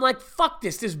 And I'm like, fuck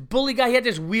this bully guy, he had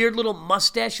this weird little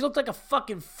mustache, he looked like a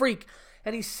fucking freak,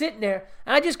 and he's sitting there,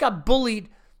 and I just got bullied,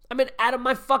 out of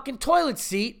my fucking toilet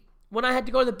seat when I had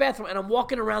to go to the bathroom, and I'm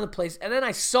walking around the place, and then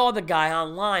I saw the guy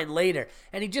online later,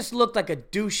 and he just looked like a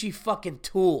douchey fucking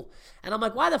tool. And I'm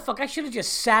like, why the fuck? I should have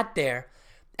just sat there.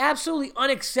 Absolutely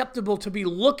unacceptable to be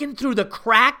looking through the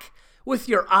crack with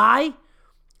your eye.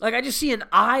 Like I just see an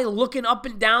eye looking up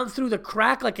and down through the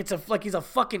crack like he's a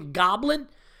fucking goblin.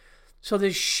 So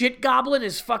this shit goblin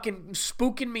is fucking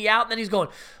spooking me out, and then he's going,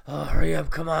 oh, hurry up,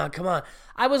 come on.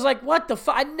 I was like, what the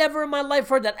fuck? I never in my life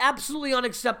heard that. Absolutely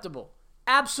unacceptable.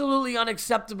 Absolutely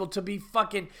unacceptable to be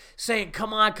fucking saying,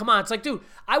 come on. It's like, dude,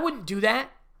 I wouldn't do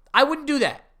that.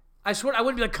 I swear I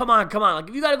wouldn't be like, come on. Like,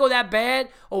 if you got to go that bad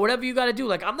or whatever you got to do,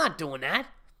 like, I'm not doing that.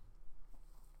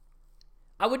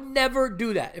 I would never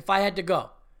do that if I had to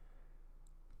go.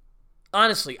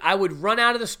 Honestly, I would run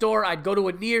out of the store. I'd go to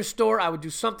a near store. I would do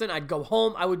something. I'd go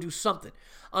home. I would do something.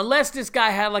 Unless this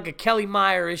guy had like a Kelly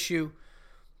Meyer issue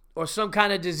or some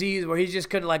kind of disease where he just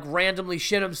could like randomly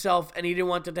shit himself and he didn't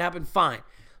want that to happen, fine.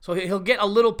 So he'll get a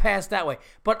little past that way.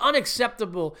 But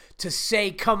unacceptable to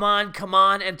say, come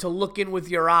on, and to look in with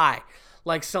your eye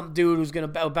like some dude who's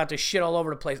about to shit all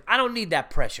over the place. I don't need that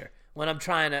pressure when I'm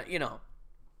trying to,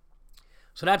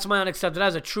 So that's my unacceptable.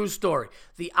 That's a true story.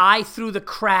 The eye through the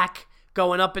crack,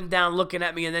 going up and down, looking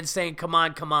at me, and then saying, come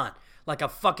on, like a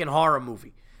fucking horror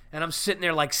movie. And I'm sitting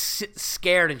there like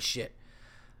scared and shit.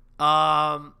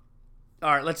 All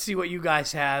right, let's see what you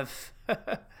guys have.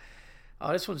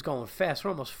 Oh, this one's going fast.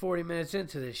 We're almost 40 minutes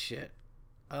into this shit.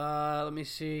 Let me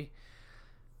see.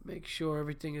 Make sure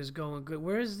everything is going good.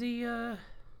 Where's the...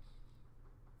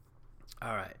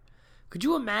 All right. Could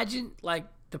you imagine, like,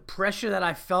 the pressure that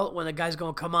I felt when the guy's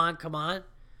going, come on?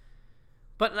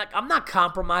 But, like, I'm not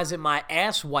compromising my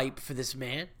ass wipe for this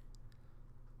man.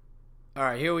 All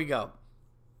right, here we go.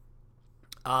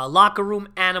 Locker room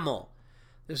animal.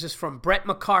 This is from Brett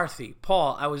McCarthy.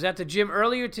 Paul, I was at the gym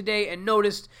earlier today and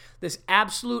noticed this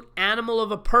absolute animal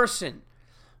of a person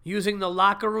using the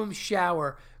locker room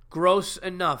shower. Gross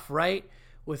enough, right?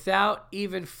 Without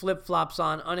even flip-flops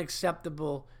on.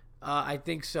 Unacceptable. I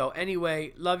think so.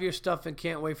 Anyway, love your stuff and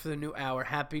can't wait for the new hour.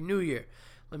 Happy New Year.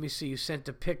 Let me see. You sent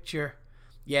a picture.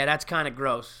 Yeah, that's kind of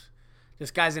gross.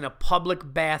 This guy's in a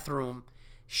public bathroom,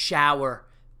 shower,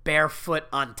 barefoot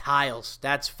on tiles.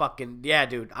 That's fucking... Yeah,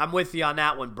 dude. I'm with you on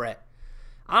that one, Brett.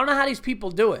 I don't know how these people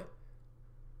do it.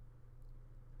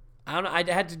 I don't know. I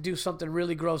had to do something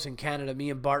really gross in Canada, me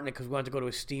and Bartnick, because we wanted to go to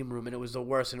a steam room, and it was the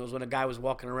worst. And it was when a guy was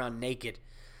walking around naked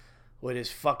with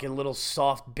his fucking little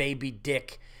soft baby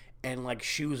dick and like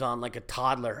shoes on like a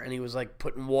toddler, and he was like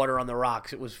putting water on the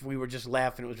rocks. We were just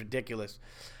laughing. It was ridiculous.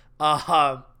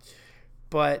 Yeah,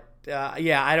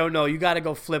 I don't know. You got to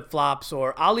go flip-flops,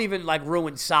 or I'll even like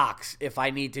ruin socks if I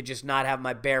need to just not have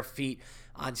my bare feet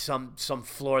on some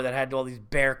floor that had all these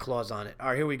bear claws on it. All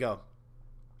right, here we go.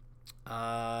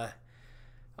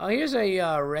 Here's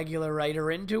a regular writer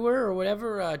into her or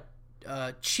whatever.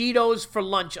 Cheetos for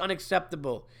lunch,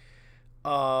 unacceptable.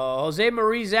 Jose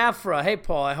Marie Zafra. Hey,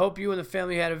 Paul, I hope you and the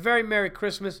family had a very Merry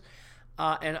Christmas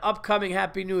and upcoming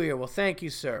Happy New Year. Well, thank you,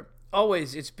 sir.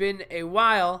 Always. It's been a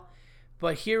while,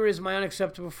 but here is my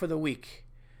unacceptable for the week.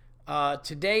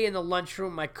 Today in the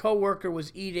lunchroom, my coworker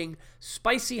was eating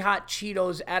spicy hot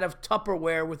Cheetos out of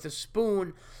Tupperware with a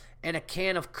spoon and a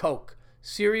can of Coke.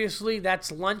 Seriously,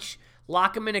 that's lunch?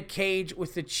 Lock him in a cage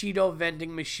with the Cheeto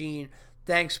vending machine.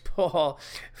 Thanks, Paul,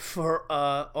 for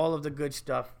all of the good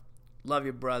stuff. Love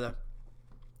you, brother.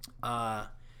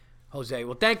 Jose.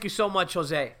 Well, thank you so much,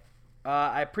 Jose.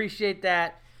 I appreciate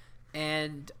that.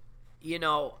 And,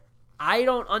 I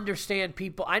don't understand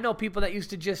people. I know people that used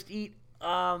to just eat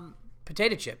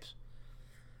potato chips.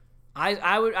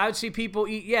 I would see people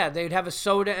eat, they'd have a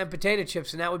soda and potato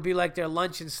chips, and that would be like their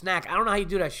lunch and snack. I don't know how you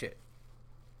do that shit.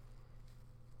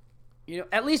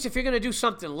 At least if you're going to do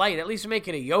something light, at least make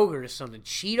it a yogurt or something.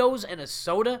 Cheetos and a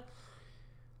soda?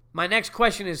 My next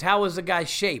question is, how was the guy's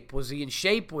shape? Was he in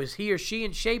shape? Was he or she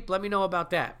in shape? Let me know about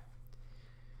that.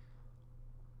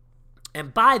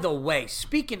 And by the way,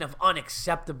 speaking of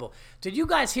unacceptable, did you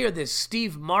guys hear this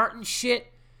Steve Martin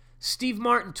shit? Steve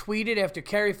Martin tweeted after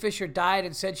Carrie Fisher died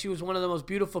and said she was one of the most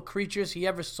beautiful creatures he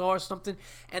ever saw or something.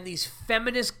 And these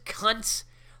feminist cunts,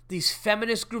 these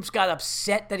feminist groups got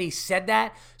upset that he said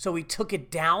that, so he took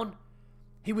it down.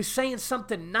 He was saying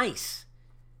something nice.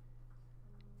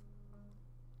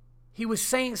 He was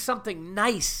saying something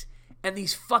nice, and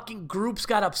these fucking groups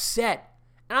got upset.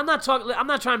 And I'm not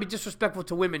trying to be disrespectful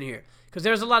to women here, because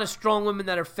there's a lot of strong women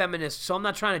that are feminists, so I'm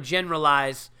not trying to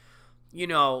generalize,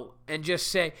 and just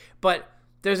say, but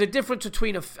there's a difference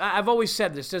between I've always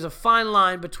said this, there's a fine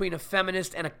line between a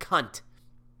feminist and a cunt.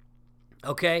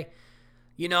 Okay?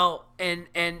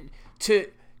 And to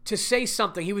say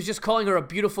something, he was just calling her a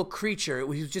beautiful creature.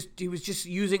 He was just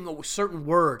using a certain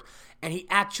word. And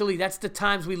that's the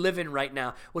times we live in right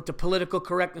now with the political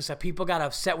correctness that people got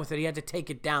upset with it. He had to take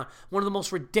it down. One of the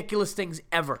most ridiculous things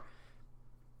ever.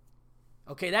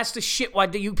 Okay, that's the shit why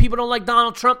you people don't like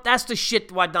Donald Trump. That's the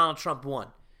shit why Donald Trump won.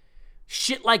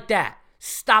 Shit like that.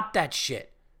 Stop that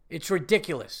shit. It's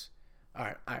ridiculous. All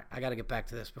right. I got to get back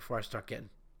to this before I start getting.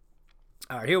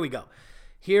 All right, here we go.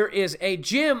 Here is a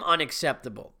gym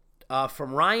unacceptable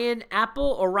from Ryan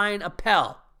Apple or Ryan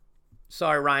Appel.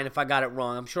 Sorry, Ryan, if I got it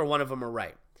wrong. I'm sure one of them are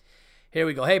right. Here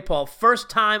we go. Hey, Paul, first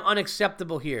time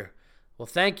unacceptable here. Well,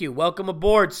 thank you. Welcome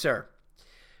aboard, sir.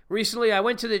 Recently, I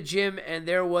went to the gym and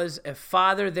there was a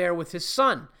father there with his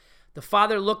son. The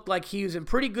father looked like he was in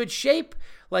pretty good shape,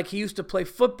 like he used to play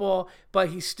football, but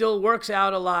he still works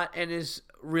out a lot and is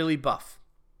really buff.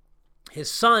 His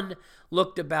son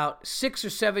looked about 6 or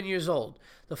 7 years old.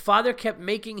 The father kept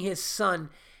making his son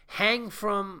hang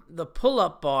from the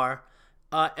pull-up bar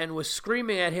and was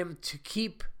screaming at him to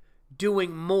keep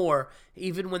doing more,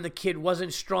 even when the kid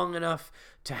wasn't strong enough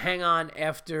to hang on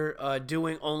after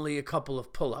doing only a couple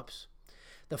of pull-ups.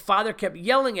 The father kept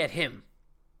yelling at him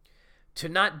to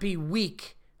not be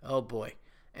weak, oh boy,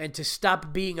 and to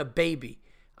stop being a baby.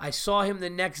 I saw him the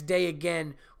next day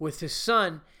again with his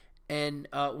son and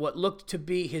what looked to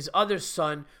be his other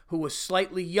son, who was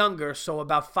slightly younger, so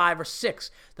about 5 or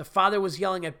 6. The father was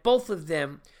yelling at both of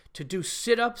them to do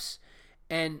sit-ups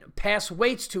and pass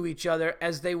weights to each other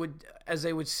as they would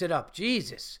sit up.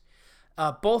 Jesus.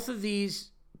 Both of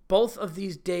these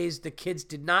days, the kids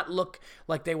did not look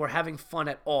like they were having fun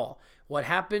at all. What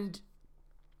happened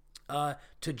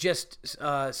to just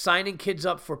signing kids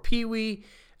up for Pee Wee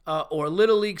or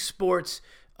Little League sports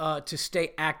to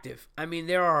stay active? I mean,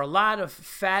 there are a lot of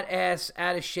fat-ass,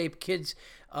 out-of-shape kids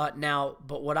now,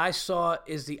 but what I saw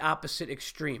is the opposite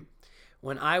extreme.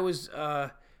 When I was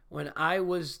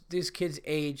this kid's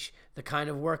age, the kind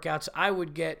of workouts I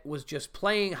would get was just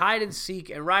playing hide and seek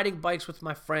and riding bikes with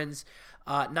my friends,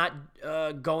 not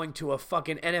going to a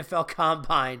fucking NFL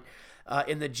combine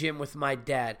in the gym with my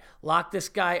dad. Lock this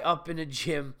guy up in a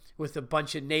gym with a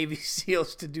bunch of Navy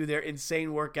SEALs to do their insane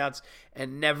workouts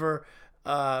and never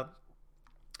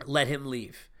let him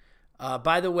leave.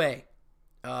 By the way,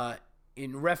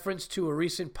 in reference to a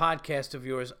recent podcast of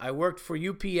yours, I worked for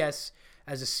UPS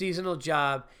as a seasonal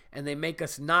job, and they make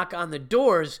us knock on the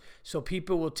doors so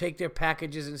people will take their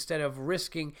packages instead of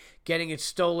risking getting it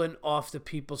stolen off the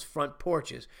people's front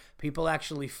porches. People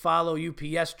actually follow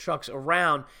UPS trucks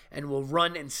around and will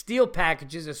run and steal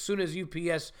packages as soon as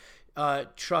UPS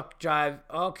truck drives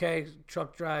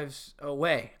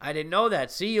away. I didn't know that.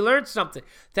 See, you learned something.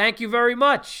 Thank you very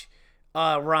much,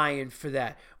 Ryan, for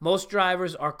that. Most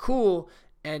drivers are cool,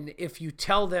 and if you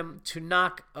tell them to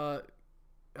not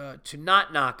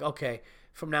knock, okay,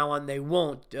 from now on they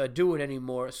won't do it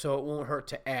anymore, so it won't hurt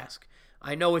to ask.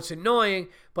 I know it's annoying,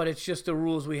 but it's just the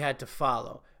rules we had to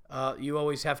follow. You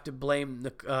always have to blame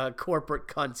the corporate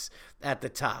cunts at the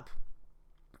top.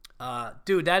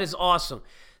 Dude, that is awesome.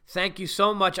 Thank you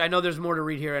so much. I know there's more to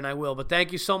read here, and I will, but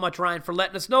thank you so much, Ryan, for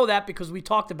letting us know that, because we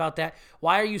talked about that.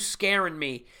 Why are you scaring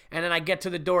me? And then I get to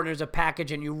the door, and there's a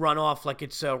package, and you run off like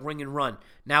it's a ring and run.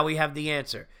 Now we have the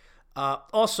answer.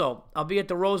 Also, I'll be at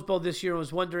the Rose Bowl this year. I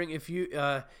was wondering if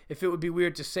it would be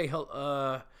weird to say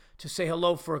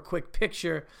hello for a quick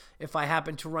picture if I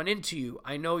happen to run into you.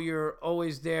 I know you're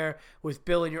always there with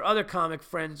Bill and your other comic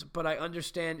friends, but I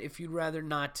understand if you'd rather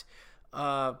not,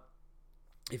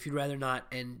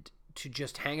 and to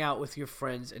just hang out with your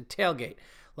friends and tailgate.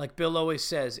 Like Bill always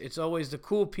says, it's always the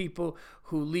cool people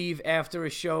who leave after a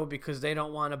show because they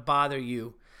don't want to bother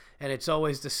you, and it's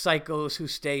always the psychos who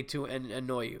stay to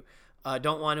annoy you.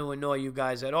 Don't want to annoy you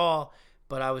guys at all,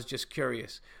 but I was just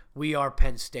curious. We are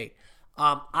Penn State.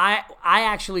 I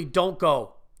actually don't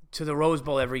go to the Rose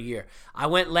Bowl every year. I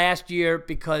went last year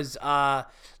because,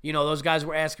 those guys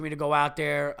were asking me to go out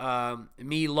there.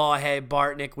 Me, Lawhead,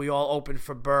 Bartnick, we all opened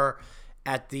for Burr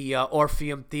at the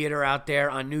Orpheum Theater out there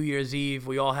on New Year's Eve.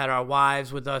 We all had our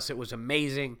wives with us. It was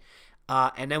amazing.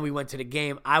 And then we went to the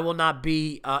game. I will not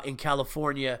be in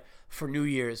California for New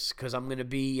Year's because I'm gonna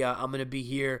be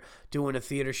here doing a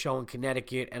theater show in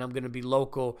Connecticut, and I'm gonna be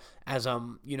local as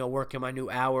I'm working my new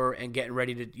hour and getting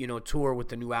ready to tour with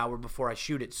the new hour before I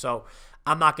shoot it. So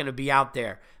I'm not gonna be out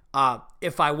there.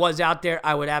 If I was out there,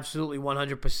 I would absolutely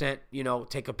 100%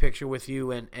 take a picture with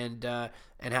you and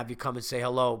have you come and say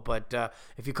hello. But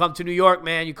if you come to New York,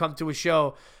 man, you come to a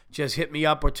show, just hit me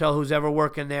up or tell who's ever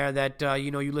working there that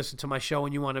you listen to my show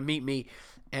and you want to meet me.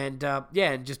 And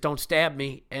and just don't stab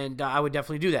me, and I would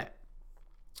definitely do that.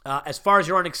 As far as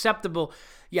you're unacceptable,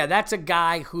 that's a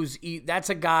guy whose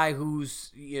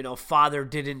father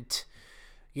didn't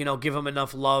give him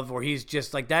enough love, or he's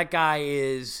just like, that guy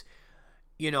is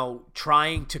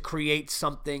trying to create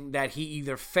something that he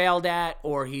either failed at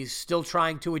or he's still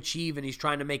trying to achieve, and he's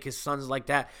trying to make his sons like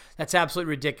that. That's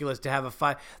absolutely ridiculous to have a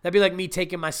fight. That'd be like me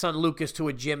taking my son Lucas to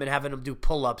a gym and having him do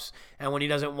pull-ups, and when he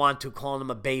doesn't want to, calling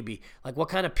him a baby. Like, what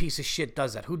kind of piece of shit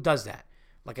does that? Who does that?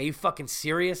 Like, are you fucking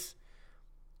serious?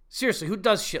 Seriously, who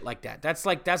does shit like that? That's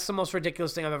the most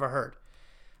ridiculous thing I've ever heard.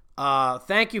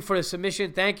 Thank you for the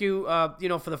submission. Thank you,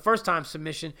 for the first time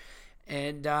submission.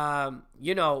 And,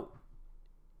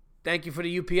 thank you for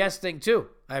the UPS thing, too.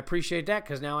 I appreciate that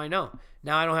because now I know.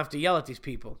 Now I don't have to yell at these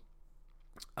people.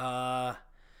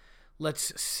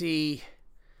 Let's see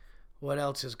what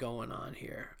else is going on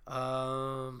here.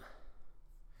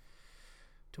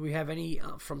 Do we have any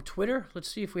from Twitter? Let's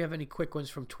see if we have any quick ones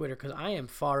from Twitter because I am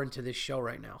far into this show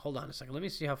right now. Hold on a second. Let me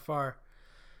see how far.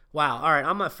 Wow. All right.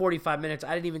 I'm at 45 minutes.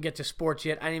 I didn't even get to sports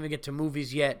yet. I didn't even get to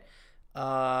movies yet.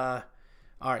 All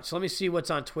right. So let me see what's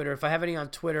on Twitter. If I have any on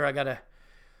Twitter, I got to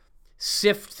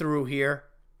sift through here.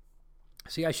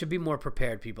 See, I should be more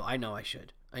prepared, people. I know I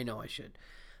should.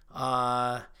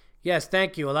 Yes,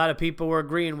 thank you. A lot of people were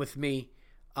agreeing with me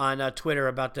on Twitter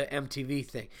about the MTV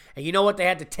thing. And you know what? They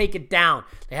had to take it down.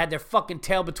 They had their fucking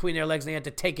tail between their legs and they had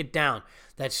to take it down.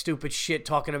 That stupid shit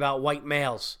talking about white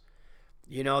males.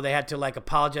 You know, they had to like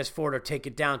apologize for it or take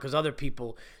it down because other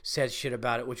people said shit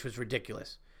about it, which was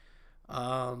ridiculous.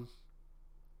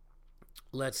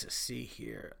 Let's see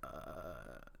here.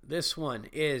 This one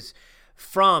is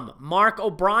from Mark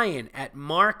O'Brien at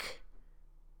Mark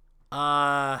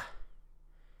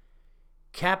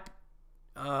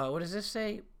what does this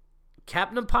say?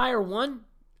 Capnumpire 1?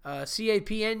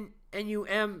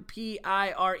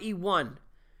 CAPNUMPIRE 1.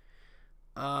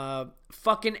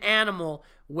 Fucking animal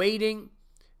waiting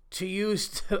to use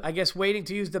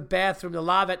the bathroom, the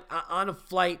lava on a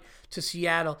flight to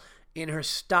Seattle in her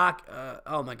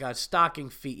stocking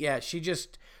feet. Yeah, she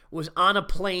just was on a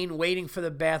plane waiting for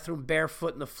the bathroom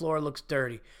barefoot and the floor looks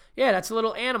dirty. Yeah, that's a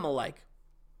little animal-like.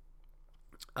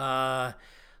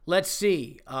 Let's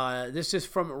see. This is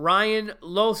from Ryan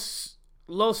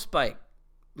Lospike.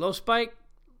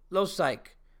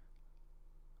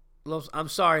 I'm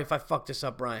sorry if I fucked this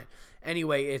up, Ryan.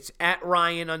 Anyway, it's at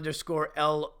Ryan_LOTH.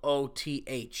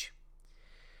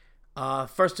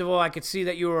 First of all, I could see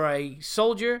that you were a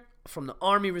soldier from the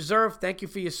Army Reserve. Thank you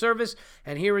for your service.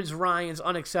 And here is Ryan's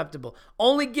unacceptable.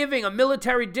 Only giving a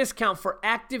military discount for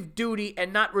active duty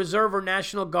and not reserve or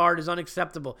National Guard is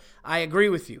unacceptable. I agree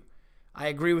with you.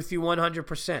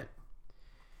 100%.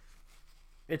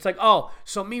 It's like, oh,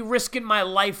 so me risking my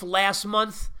life last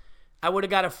month, I would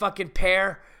have got a fucking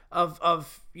pair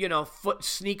of foot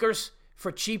sneakers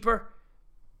for cheaper.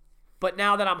 But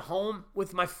now that I'm home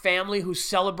with my family who's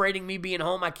celebrating me being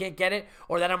home, I can't get it.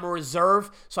 Or that I'm a reserve,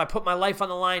 so I put my life on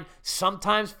the line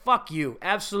sometimes. Fuck you.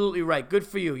 Absolutely right. Good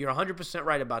for you. You're 100%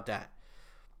 right about that.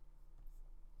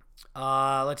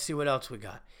 Let's see what else we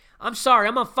got. I'm sorry.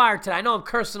 I'm on fire today. I know I'm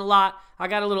cursing a lot. I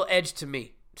got a little edge to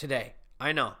me today.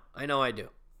 I know I do.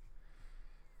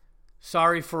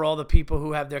 Sorry for all the people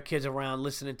who have their kids around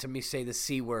listening to me say the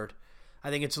C word.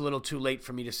 I think it's a little too late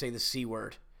for me to say the C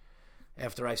word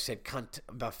after I said cunt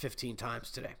about 15 times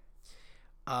today.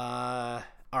 All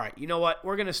right, you know what?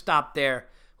 We're going to stop there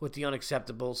with the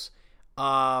unacceptables.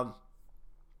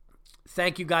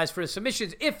 Thank you guys for the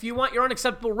submissions. If you want your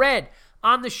unacceptable read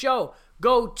on the show,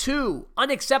 go to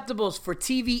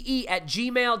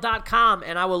unacceptablesfortve@gmail.com,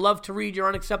 and I will love to read your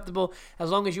unacceptable as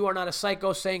long as you are not a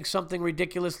psycho saying something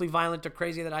ridiculously violent or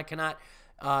crazy that I cannot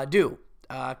do.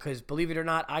 Because believe it or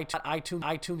not,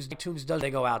 iTunes does,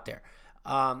 they go out there.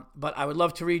 But I would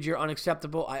love to read your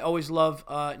unacceptable. I always love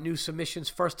new submissions,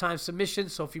 first-time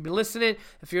submissions. So if you've been listening,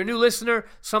 if you're a new listener,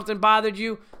 something bothered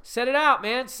you, send it out,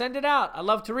 man. Send it out. I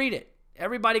love to read it.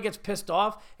 Everybody gets pissed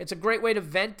off. It's a great way to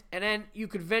vent, and then you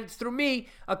could vent through me,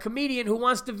 a comedian who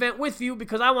wants to vent with you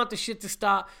because I want the shit to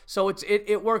stop. So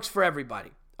it works for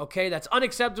everybody. Okay, that's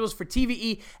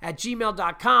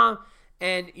unacceptablesfortve@gmail.com,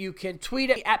 and you can tweet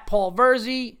at Paul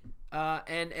Verzi,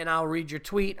 and I'll read your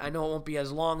tweet. I know it won't be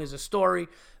as long as a story,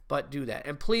 but do that.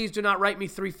 And please do not write me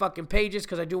 3 fucking pages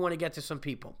because I do want to get to some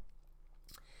people.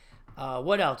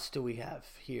 What else do we have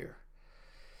here?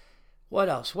 What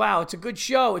else? Wow, it's a good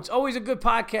show. It's always a good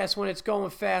podcast when it's going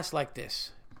fast like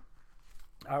this.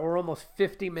 We're almost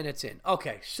 50 minutes in.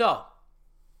 Okay, so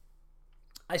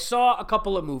I saw a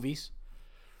couple of movies.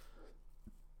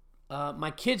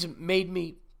 My kids made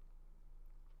me.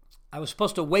 I was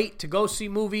supposed to wait to go see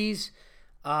movies.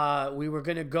 We were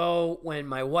going to go when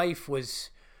my wife was,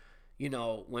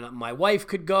 when my wife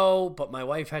could go, but my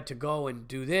wife had to go and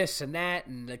do this and that,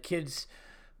 and the kids.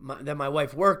 Then my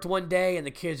wife worked one day, and the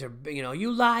kids are,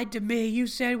 you lied to me. You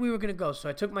said we were going to go. So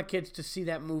I took my kids to see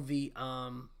that movie,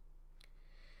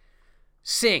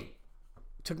 Sing.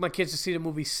 Took my kids to see the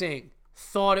movie Sing.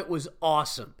 Thought it was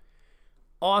awesome.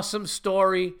 Awesome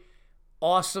story,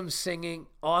 awesome singing,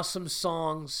 awesome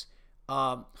songs,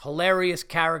 hilarious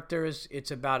characters.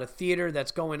 It's about a theater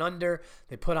that's going under.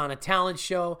 They put on a talent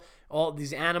show. All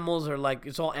these animals are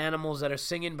it's all animals that are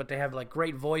singing, but they have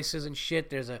great voices and shit.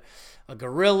 There's a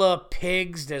gorilla,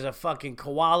 pigs. There's a fucking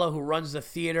koala who runs the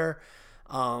theater.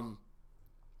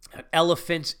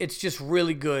 elephants. It's just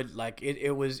really good. Like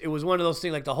it was one of those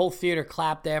things. Like the whole theater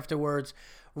clapped afterwards.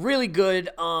 Really good.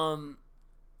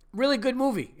 Really good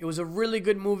movie. It was a really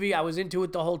good movie. I was into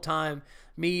it the whole time.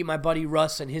 Me, my buddy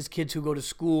Russ, and his kids who go to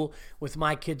school with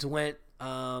my kids went.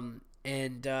 Oh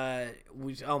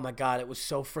my God, it was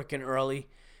so freaking early.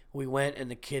 We went and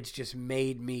the kids just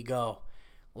made me go.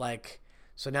 Like,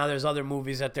 so now there's other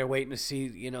movies that they're waiting to see.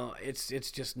 You know, it's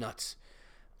just nuts.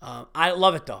 I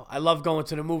love it though. I love going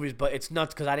to the movies, but it's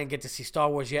nuts because I didn't get to see Star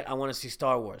Wars yet. I want to see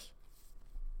Star Wars.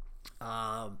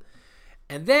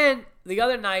 And then the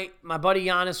other night, my buddy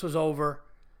Giannis was over,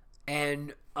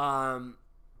 and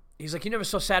he's like, "You never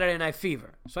saw Saturday Night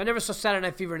Fever." So I never saw Saturday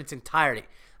Night Fever in its entirety.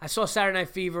 I saw Saturday Night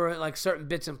Fever, like certain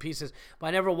bits and pieces, but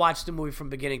I never watched the movie from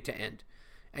beginning to end.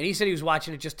 And he said he was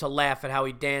watching it just to laugh at how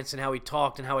he danced and how he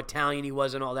talked and how Italian he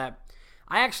was and all that.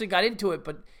 I actually got into it,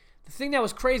 but the thing that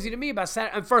was crazy to me about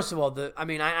Saturday, and first of all,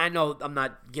 I know I'm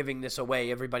not giving this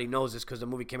away. Everybody knows this because the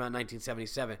movie came out in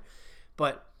 1977.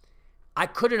 But I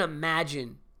couldn't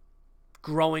imagine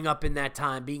growing up in that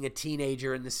time, being a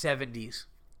teenager in the 70s,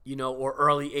 you know, or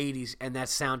early 80s, and that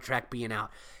soundtrack being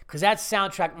out. Because that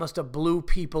soundtrack must have blew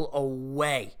people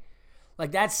away.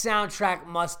 Like, that soundtrack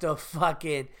must have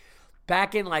fucking,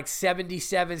 back in like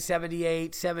 77,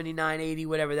 78, 79, 80,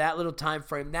 whatever, that little time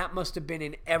frame, that must have been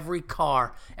in every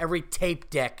car, every tape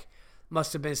deck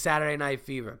must have been Saturday Night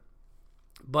Fever.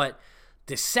 But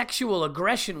the sexual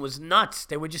aggression was nuts.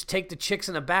 They would just take the chicks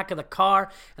in the back of the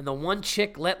car, and the one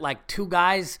chick let like two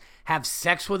guys have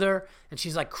sex with her, and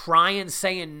she's like crying,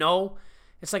 saying no.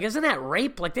 It's like, isn't that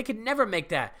rape? Like, they could never make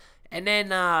that. And then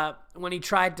when he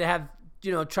tried to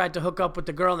hook up with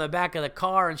the girl in the back of the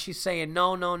car, and she's saying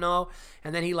no, no, no,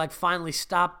 and then he like finally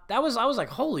stopped. I was like,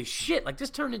 holy shit! Like,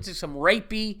 this turned into some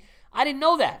rapey. I didn't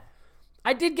know that.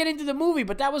 I did get into the movie,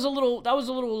 but that was a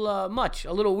little much,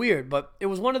 a little weird. But it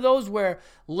was one of those where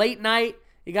late night,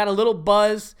 you got a little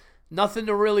buzz, nothing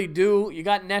to really do. You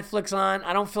got Netflix on.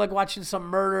 I don't feel like watching some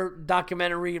murder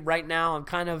documentary right now. I'm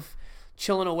kind of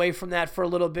chilling away from that for a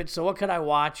little bit. So what could I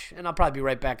watch? And I'll probably be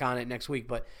right back on it next week.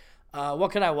 But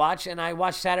what could I watch? And I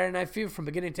watched Saturday Night Fever from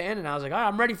beginning to end, and I was like, all right,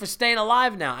 I'm ready for Staying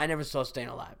Alive now. I never saw Staying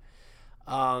Alive.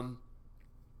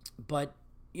 But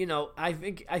you know, I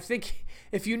think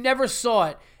if you never saw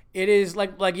it, it is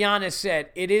like Giannis said,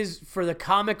 it is for the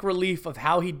comic relief of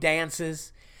how he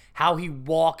dances, how he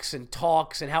walks and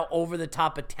talks, and how over the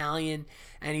top Italian,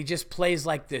 and he just plays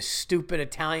like this stupid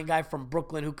Italian guy from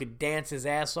Brooklyn who could dance his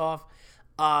ass off.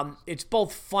 It's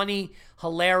both funny,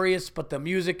 hilarious, but the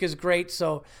music is great.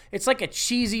 So it's like a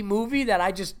cheesy movie that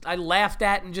I laughed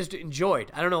at and just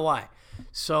enjoyed. I don't know why.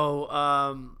 So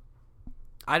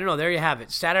I don't know. There you have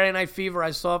it. Saturday Night Fever.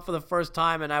 I saw it for the first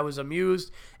time, and I was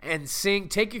amused. And Sing,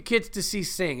 take your kids to see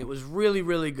Sing. It was really,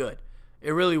 really good.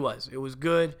 It really was. It was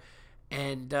good.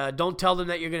 And don't tell them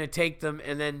that you're going to take them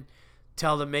and then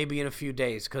tell them maybe in a few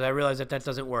days, because I realize that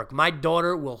doesn't work. My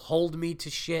daughter will hold me to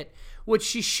shit, which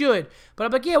she should. But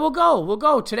I'm like, yeah, we'll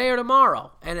go today or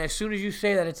tomorrow. And as soon as you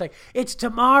say that, it's like, it's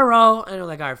tomorrow. And I'm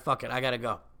like, all right, fuck it. I got to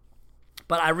go.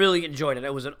 But I really enjoyed it.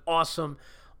 It was an awesome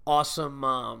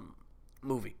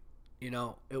movie. You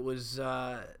know, it was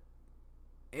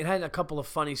it had a couple of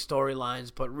funny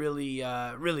storylines, but really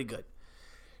really good.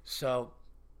 So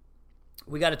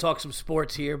we got to talk some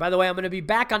sports here. By the way, I'm going to be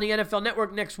back on the NFL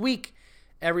Network next week,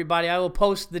 everybody. I will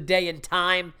post the day and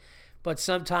time, but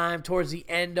sometime towards the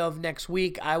end of next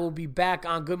week, I will be back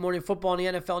on Good Morning Football on the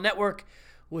NFL Network,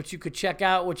 which you could check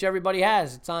out, which everybody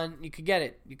has. It's on. You could get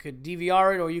it. You could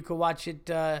DVR it, or you could watch it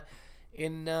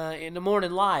in the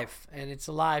morning live, and it's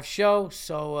a live show,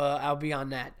 so I'll be on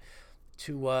that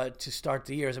to start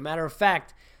the year. As a matter of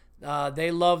fact, they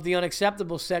love the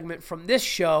Unacceptable segment from this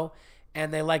show,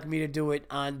 and they like me to do it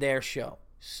on their show.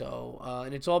 So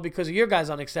and it's all because of your guys'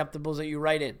 Unacceptables that you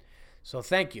write in. So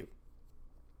thank you.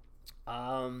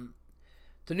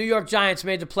 The New York Giants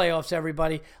made the playoffs,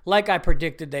 everybody, like I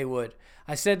predicted they would.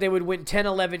 I said they would win 10,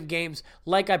 11 games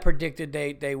like I predicted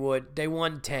they would. They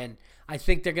won 10. I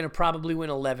think they're going to probably win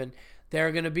 11.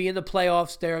 They're going to be in the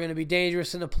playoffs. They're going to be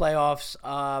dangerous in the playoffs.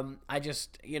 I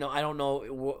just, I don't know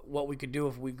what we could do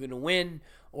if we're going to win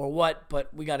or what,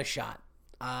 but we got a shot.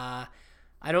 I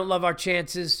don't love our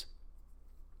chances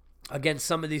against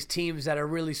some of these teams that are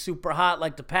really super hot,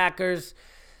 like the Packers.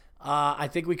 I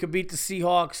think we could beat the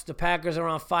Seahawks. The Packers are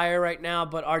on fire right now,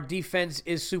 but our defense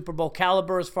is Super Bowl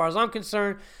caliber as far as I'm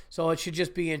concerned, so it should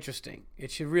just be interesting. It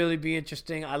should really be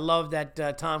interesting. I love that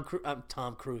Tom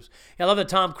Cruise. Yeah, I love that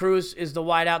Tom Cruise is the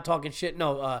wideout talking shit.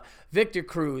 No, Victor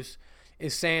Cruz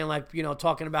is saying, like,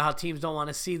 talking about how teams don't want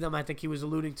to see them. I think he was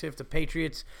alluding to if the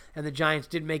Patriots and the Giants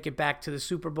did make it back to the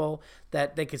Super Bowl,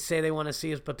 that they could say they want to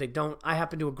see us, but they don't. I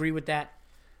happen to agree with that.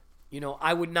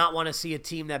 I would not want to see a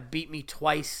team that beat me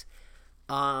twice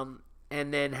and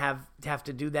then have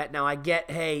to do that. Now, I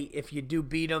get, hey, if you do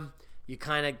beat them, you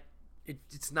kind of,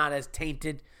 it's not as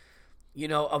tainted,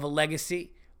 of a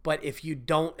legacy. But if you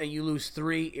don't and you lose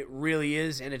 3, it really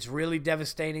is, and it's really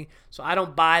devastating. So I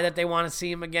don't buy that they want to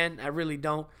see him again. I really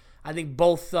don't. I think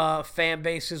both fan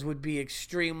bases would be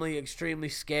extremely, extremely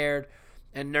scared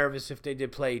and nervous if they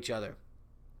did play each other.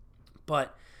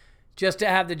 But just to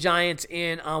have the Giants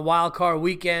in on Wild Card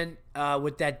Weekend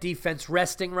with that defense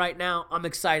resting right now, I'm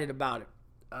excited about it.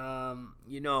 I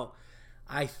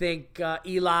think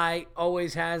Eli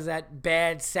always has that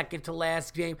bad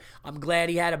second-to-last game. I'm glad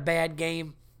he had a bad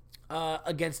game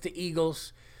against the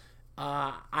Eagles.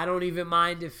 I don't even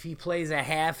mind if he plays a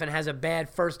half and has a bad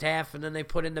first half and then they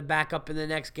put in the backup in the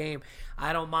next game.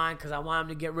 I don't mind because I want him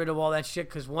to get rid of all that shit,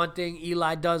 because one thing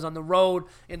Eli does on the road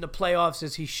in the playoffs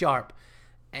is he's sharp.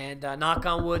 And knock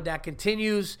on wood, that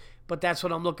continues, but that's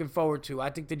what I'm looking forward to. I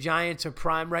think the Giants are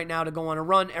primed right now to go on a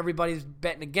run. Everybody's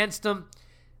betting against them.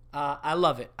 I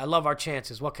love it. I love our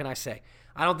chances. What can I say?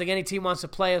 I don't think any team wants to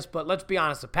play us, but let's be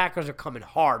honest, the Packers are coming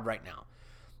hard right now.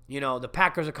 The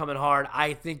Packers are coming hard.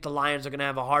 I think the Lions are going to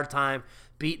have a hard time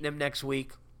beating them next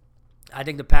week. I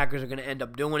think the Packers are going to end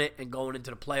up doing it and going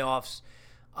into the playoffs,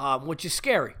 which is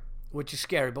scary.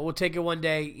 But we'll take it one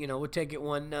day. We'll take it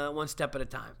one step at a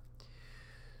time.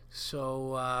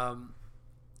 So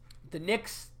the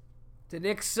Knicks,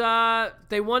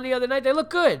 they won the other night. They look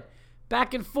good.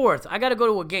 Back and forth. I got to go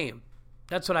to a game.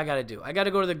 That's what I got to do. I got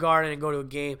to go to the Garden and go to a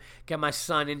game, get my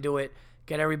son into it,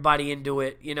 get everybody into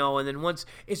it, and then once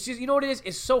it's just, what it is?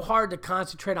 It's so hard to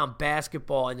concentrate on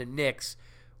basketball and the Knicks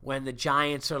when the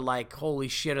Giants are like, holy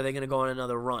shit, are they going to go on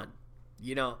another run?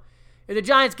 If the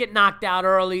Giants get knocked out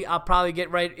early, I'll probably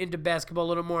get right into basketball a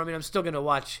little more. I mean, I'm still going to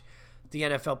watch the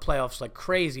NFL playoffs like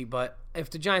crazy, but if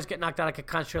the Giants get knocked out, I could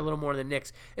concentrate a little more on the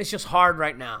Knicks. It's just hard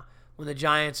right now when the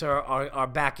Giants are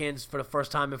back in for the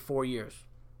first time in 4 years.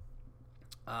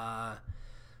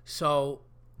 So,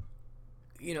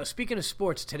 speaking of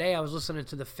sports, today I was listening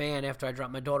to The Fan after I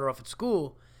dropped my daughter off at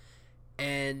school,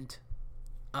 and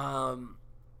John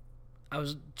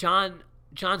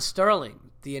Sterling,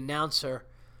 the announcer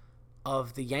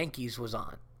of the Yankees, was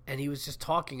on, and he was just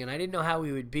talking, and I didn't know how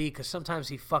he would be, because sometimes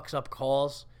he fucks up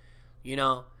calls,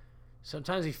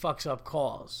 Sometimes he fucks up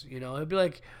calls, He'll be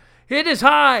like, hit is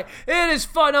high, it is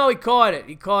fun. No, he caught it.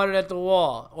 He caught it at the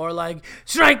wall. Or like,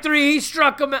 strike 3, he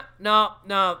struck him. No,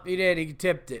 he didn't. He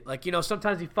tipped it. Like,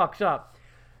 sometimes he fucks up.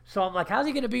 So I'm like, how's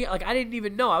he going to be? Like, I didn't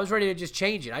even know. I was ready to just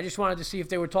change it. I just wanted to see if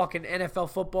they were talking NFL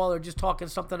football or just talking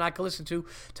something I could listen to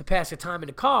pass the time in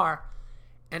the car.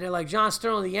 And they're like, John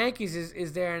Sterling, the Yankees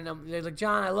is there. And they're like,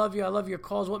 John, I love you. I love your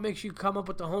calls. What makes you come up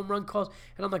with the home run calls?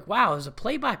 And I'm like, wow, is a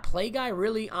play-by-play guy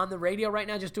really on the radio right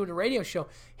now just doing a radio show?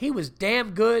 He was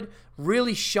damn good,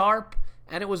 really sharp,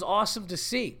 and it was awesome to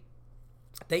see.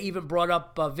 They even brought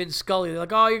up Vin Scully. They're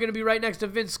like, oh, you're going to be right next to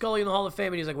Vin Scully in the Hall of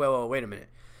Fame. And he's like, wait a minute.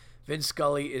 Vin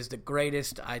Scully is the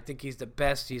greatest. I think he's the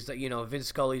best. He's the, Vin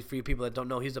Scully, for you people that don't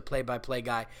know, he's the play-by-play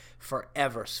guy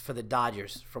forever for the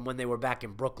Dodgers from when they were back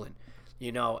in Brooklyn.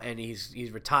 And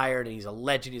he's retired, and he's a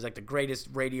legend. He's like the greatest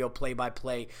radio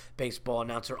play-by-play baseball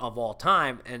announcer of all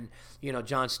time. And,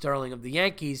 John Sterling of the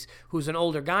Yankees, who's an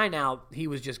older guy now, he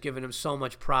was just giving him so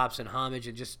much props and homage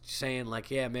and just saying,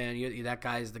 like, yeah, man, that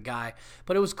guy is the guy.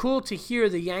 But it was cool to hear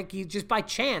the Yankees. Just by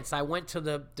chance, I went to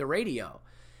the radio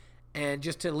and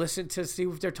just to listen to see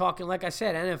if they're talking, like I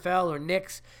said, NFL or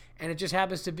Knicks. And it just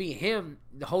happens to be him,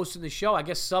 the host of the show, I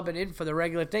guess subbing in for the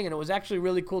regular thing. And it was actually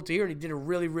really cool to hear. And he did a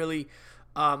really, really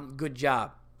good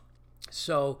job.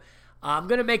 So I'm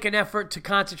going to make an effort to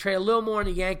concentrate a little more on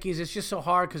the Yankees. It's just so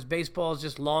hard because baseball is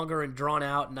just longer and drawn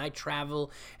out. And I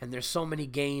travel and there's so many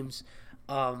games.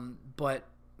 But,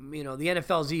 the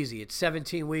NFL is easy. It's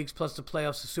 17 weeks plus the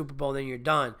playoffs, the Super Bowl, then you're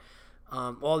done.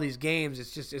 All these games,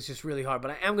 it's just really hard.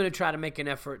 But I am going to try to make an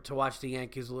effort to watch the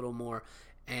Yankees a little more.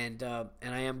 And I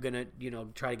am going to,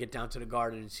 try to get down to the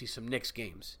Garden and see some Knicks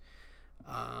games.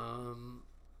 All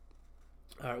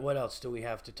right, what else do we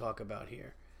have to talk about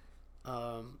here?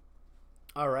 All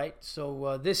right,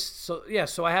 so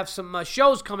I have some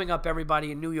shows coming up,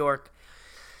 everybody, in New York.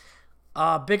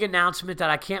 Big announcement that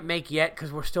I can't make yet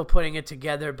because we're still putting it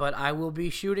together, but I will be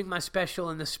shooting my special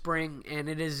in the spring, and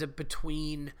it is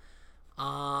between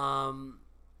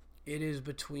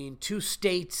 2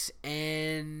 states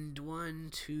and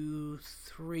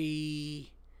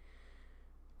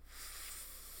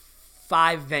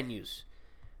 5 venues.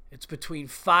 It's between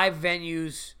 5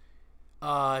 venues,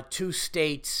 2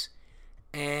 states,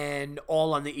 and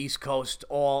all on the East Coast,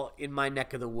 all in my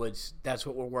neck of the woods. That's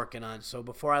what we're working on. So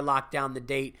before I lock down the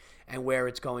date and where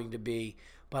it's going to be,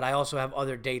 but I also have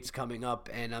other dates coming up,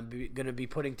 and I'm going to be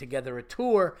putting together a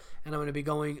tour, and I'm going to be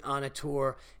going on a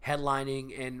tour,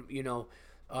 headlining, and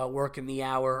working the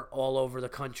hour all over the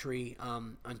country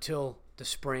until the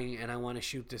spring, and I want to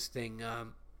shoot this thing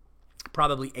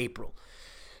probably April.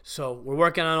 So we're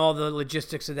working on all the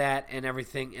logistics of that and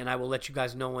everything, and I will let you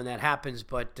guys know when that happens.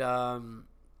 But I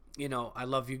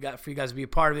love you guys for you guys to be a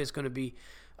part of it. It's going to be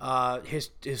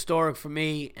historic for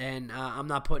me, and I'm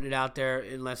not putting it out there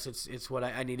unless it's what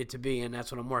I need it to be, and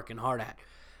that's what I'm working hard at.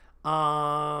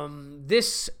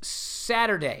 This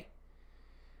Saturday,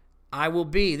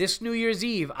 this New Year's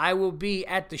Eve, I will be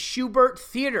at the Shubert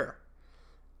Theater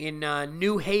in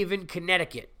New Haven,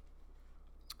 Connecticut.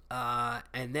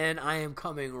 And then I am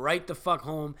coming right the fuck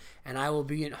home, and I will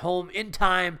be at home in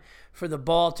time for the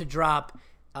ball to drop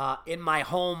in my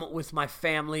home with my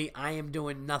family. I am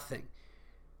doing nothing.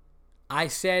 I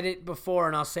said it before,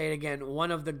 and I'll say it again.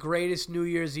 One of the greatest New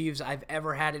Year's Eves I've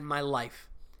ever had in my life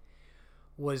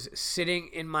was sitting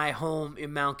in my home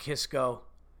in Mount Kisco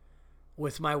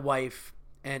with my wife,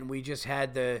 and we just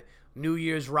had the New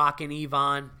Year's Rockin' Eve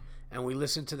on, and we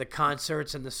listened to the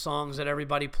concerts and the songs that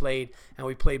everybody played, and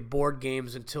we played board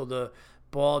games until the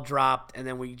ball dropped, and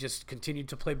then we just continued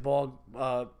to play board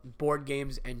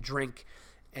games and drink,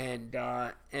 and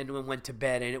we went to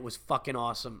bed, and it was fucking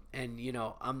awesome. And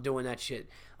I'm doing that shit.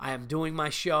 I am doing my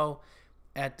show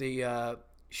at the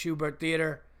Shubert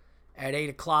Theater at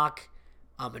 8:00.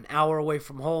 I'm an hour away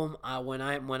from home. When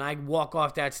I walk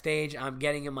off that stage, I'm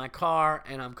getting in my car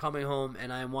and I'm coming home,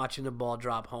 and I am watching the ball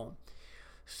drop home.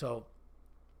 So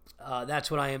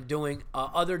that's what I am doing.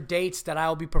 Other dates that I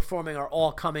will be performing are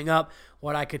all coming up.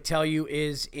 What I could tell you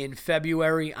is in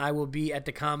February, I will be at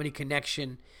the Comedy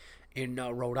Connection in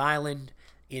Rhode Island.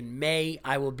 In May,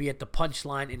 I will be at the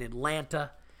Punchline in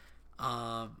Atlanta.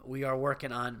 We are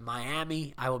working on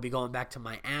Miami. I will be going back to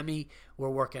Miami. We're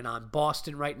working on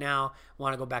Boston right now.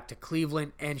 Want to go back to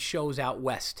Cleveland and shows out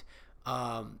west.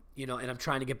 And I'm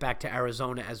trying to get back to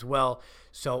Arizona as well.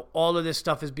 So all of this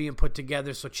stuff is being put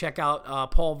together. So check out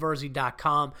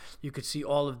paulverzi.com. You can see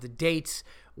all of the dates,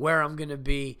 where I'm going to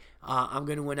be. I'm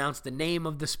going to announce the name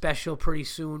of the special pretty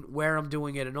soon, where I'm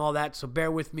doing it and all that. So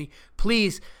bear with me.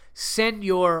 Please send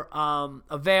your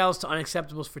avails to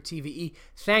Unacceptables for TVE.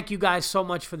 Thank you guys so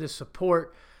much for the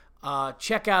support.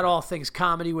 Check out All Things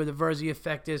Comedy, where the Verzi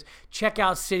Effect is. Check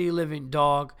out City Living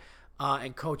Dog.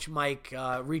 And Coach Mike,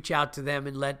 reach out to them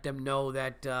and let them know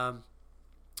that,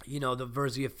 the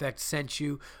Verzi Effect sent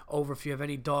you over. If you have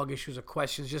any dog issues or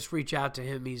questions, just reach out to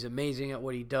him. He's amazing at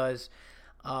what he does.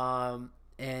 I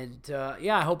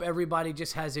hope everybody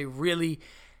just has a really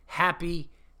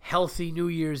happy, healthy New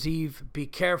Year's Eve. Be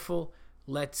careful.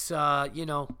 Let's,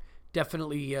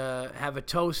 definitely have a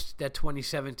toast that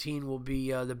 2017 will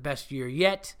be the best year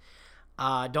yet.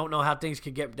 Don't know how things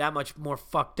could get that much more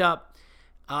fucked up.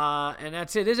 And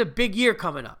that's it. There's a big year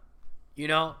coming up,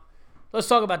 Let's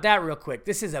talk about that real quick.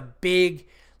 This is a big,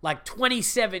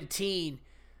 2017.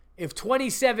 If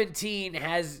 2017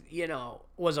 has,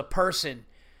 was a person,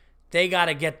 they got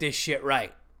to get this shit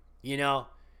right, If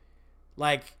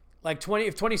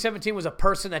 2017 was a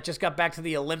person that just got back to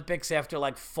the Olympics after,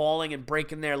 falling and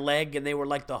breaking their leg, and they were,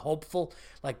 the hopeful,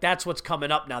 that's what's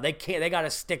coming up now. They got to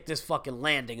stick this fucking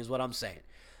landing is what I'm saying.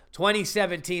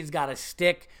 2017's got to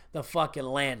stick the fucking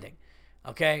landing,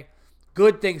 okay?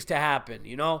 Good things to happen,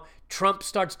 Trump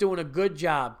starts doing a good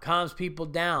job, calms people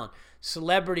down.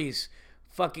 Celebrities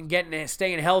fucking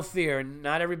staying healthier, and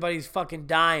not everybody's fucking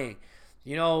dying.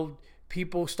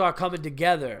 People start coming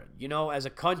together, as a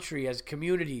country, as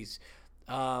communities.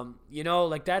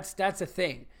 That's a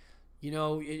thing.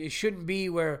 It shouldn't be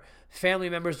where family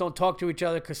members don't talk to each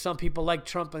other because some people like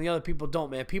Trump and the other people don't,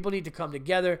 man. People need to come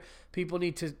together. People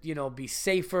need to, be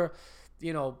safer.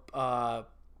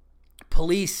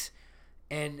 Police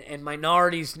and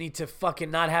minorities need to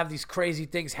fucking not have these crazy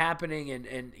things happening.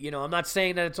 And I'm not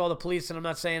saying that it's all the police, and I'm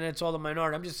not saying that it's all the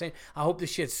minority. I'm just saying I hope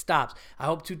this shit stops. I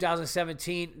hope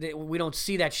 2017 we don't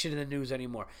see that shit in the news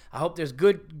anymore. I hope there's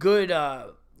good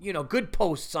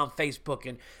posts on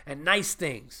Facebook and nice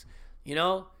things.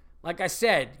 Like I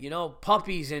said,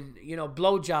 puppies and,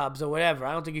 blowjobs or whatever.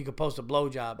 I don't think you could post a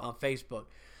blowjob on Facebook.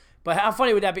 But how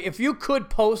funny would that be? If you could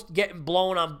post getting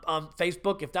blown on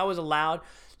Facebook, if that was allowed,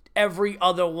 every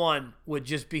other one would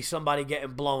just be somebody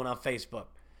getting blown on Facebook.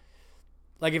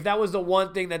 If that was the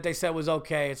one thing that they said was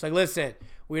okay, it's listen,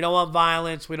 we don't want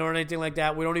violence. We don't want anything like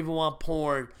that. We don't even want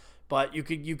porn. But you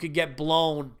could get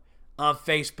blown on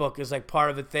Facebook is like part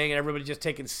of a thing, and everybody just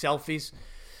taking selfies.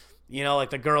 You know, like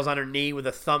the girl's on her knee with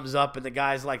a thumbs up, and the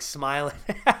guy's like smiling.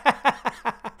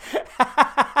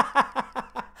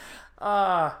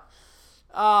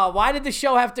 Why did the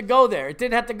show have to go there? It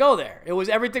didn't have to go there.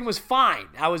 Everything was fine.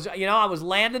 I was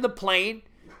landing the plane.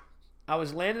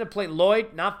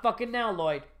 Lloyd, not fucking now,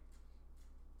 Lloyd.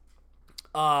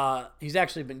 He's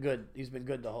actually been good. He's been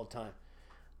good the whole time.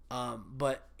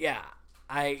 But yeah,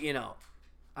 I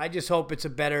just hope it's a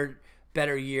better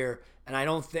year. And I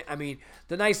don't think,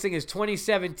 the nice thing is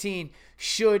 2017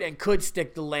 should and could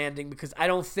stick the landing, because I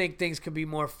don't think things could be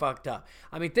more fucked up.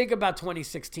 Think about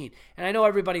 2016. And I know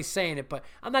everybody's saying it, but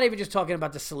I'm not even just talking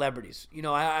about the celebrities.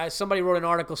 Somebody wrote an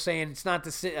article saying it's not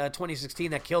the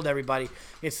 2016 that killed everybody.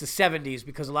 It's the 70s,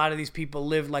 because a lot of these people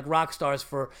lived like rock stars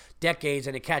for decades,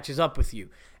 and it catches up with you.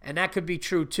 And that could be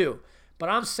true too. But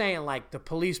I'm saying, like, the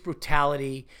police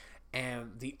brutality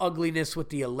and the ugliness with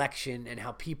the election, and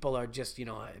how people are just,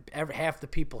 half the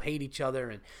people hate each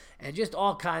other, and just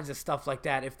all kinds of stuff like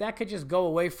that. If that could just go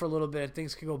away for a little bit and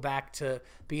things could go back to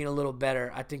being a little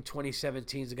better, I think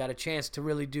 2017's got a chance to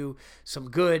really do some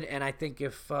good. And I think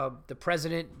if the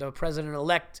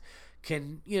president-elect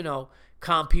can,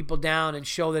 calm people down and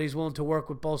show that he's willing to work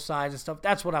with both sides and stuff,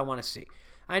 that's what I want to see.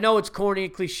 I know it's corny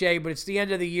and cliche, but it's the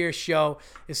end of the year show.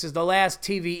 This is the last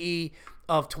TVE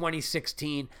of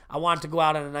 2016. I want to go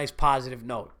out on a nice positive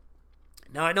note.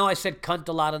 Now, I know I said cunt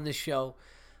a lot on this show.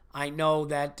 I know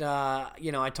that,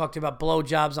 I talked about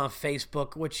blowjobs on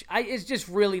Facebook, which is just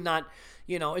really not,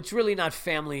 it's really not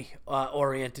family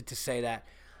oriented to say that.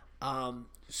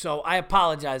 So I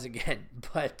apologize again,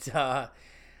 but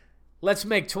let's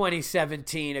make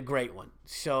 2017 a great one.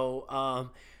 So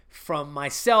from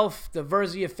myself, the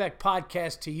Verzi Effect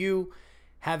podcast, to you,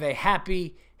 have a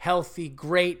happy, healthy,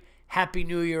 great, Happy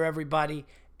New Year, everybody.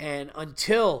 And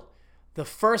until the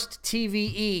first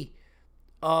TVE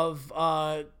of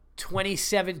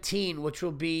 2017, which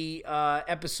will be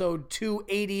episode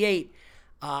 288,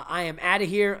 I am out of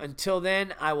here. Until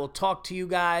then, I will talk to you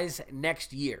guys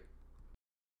next year.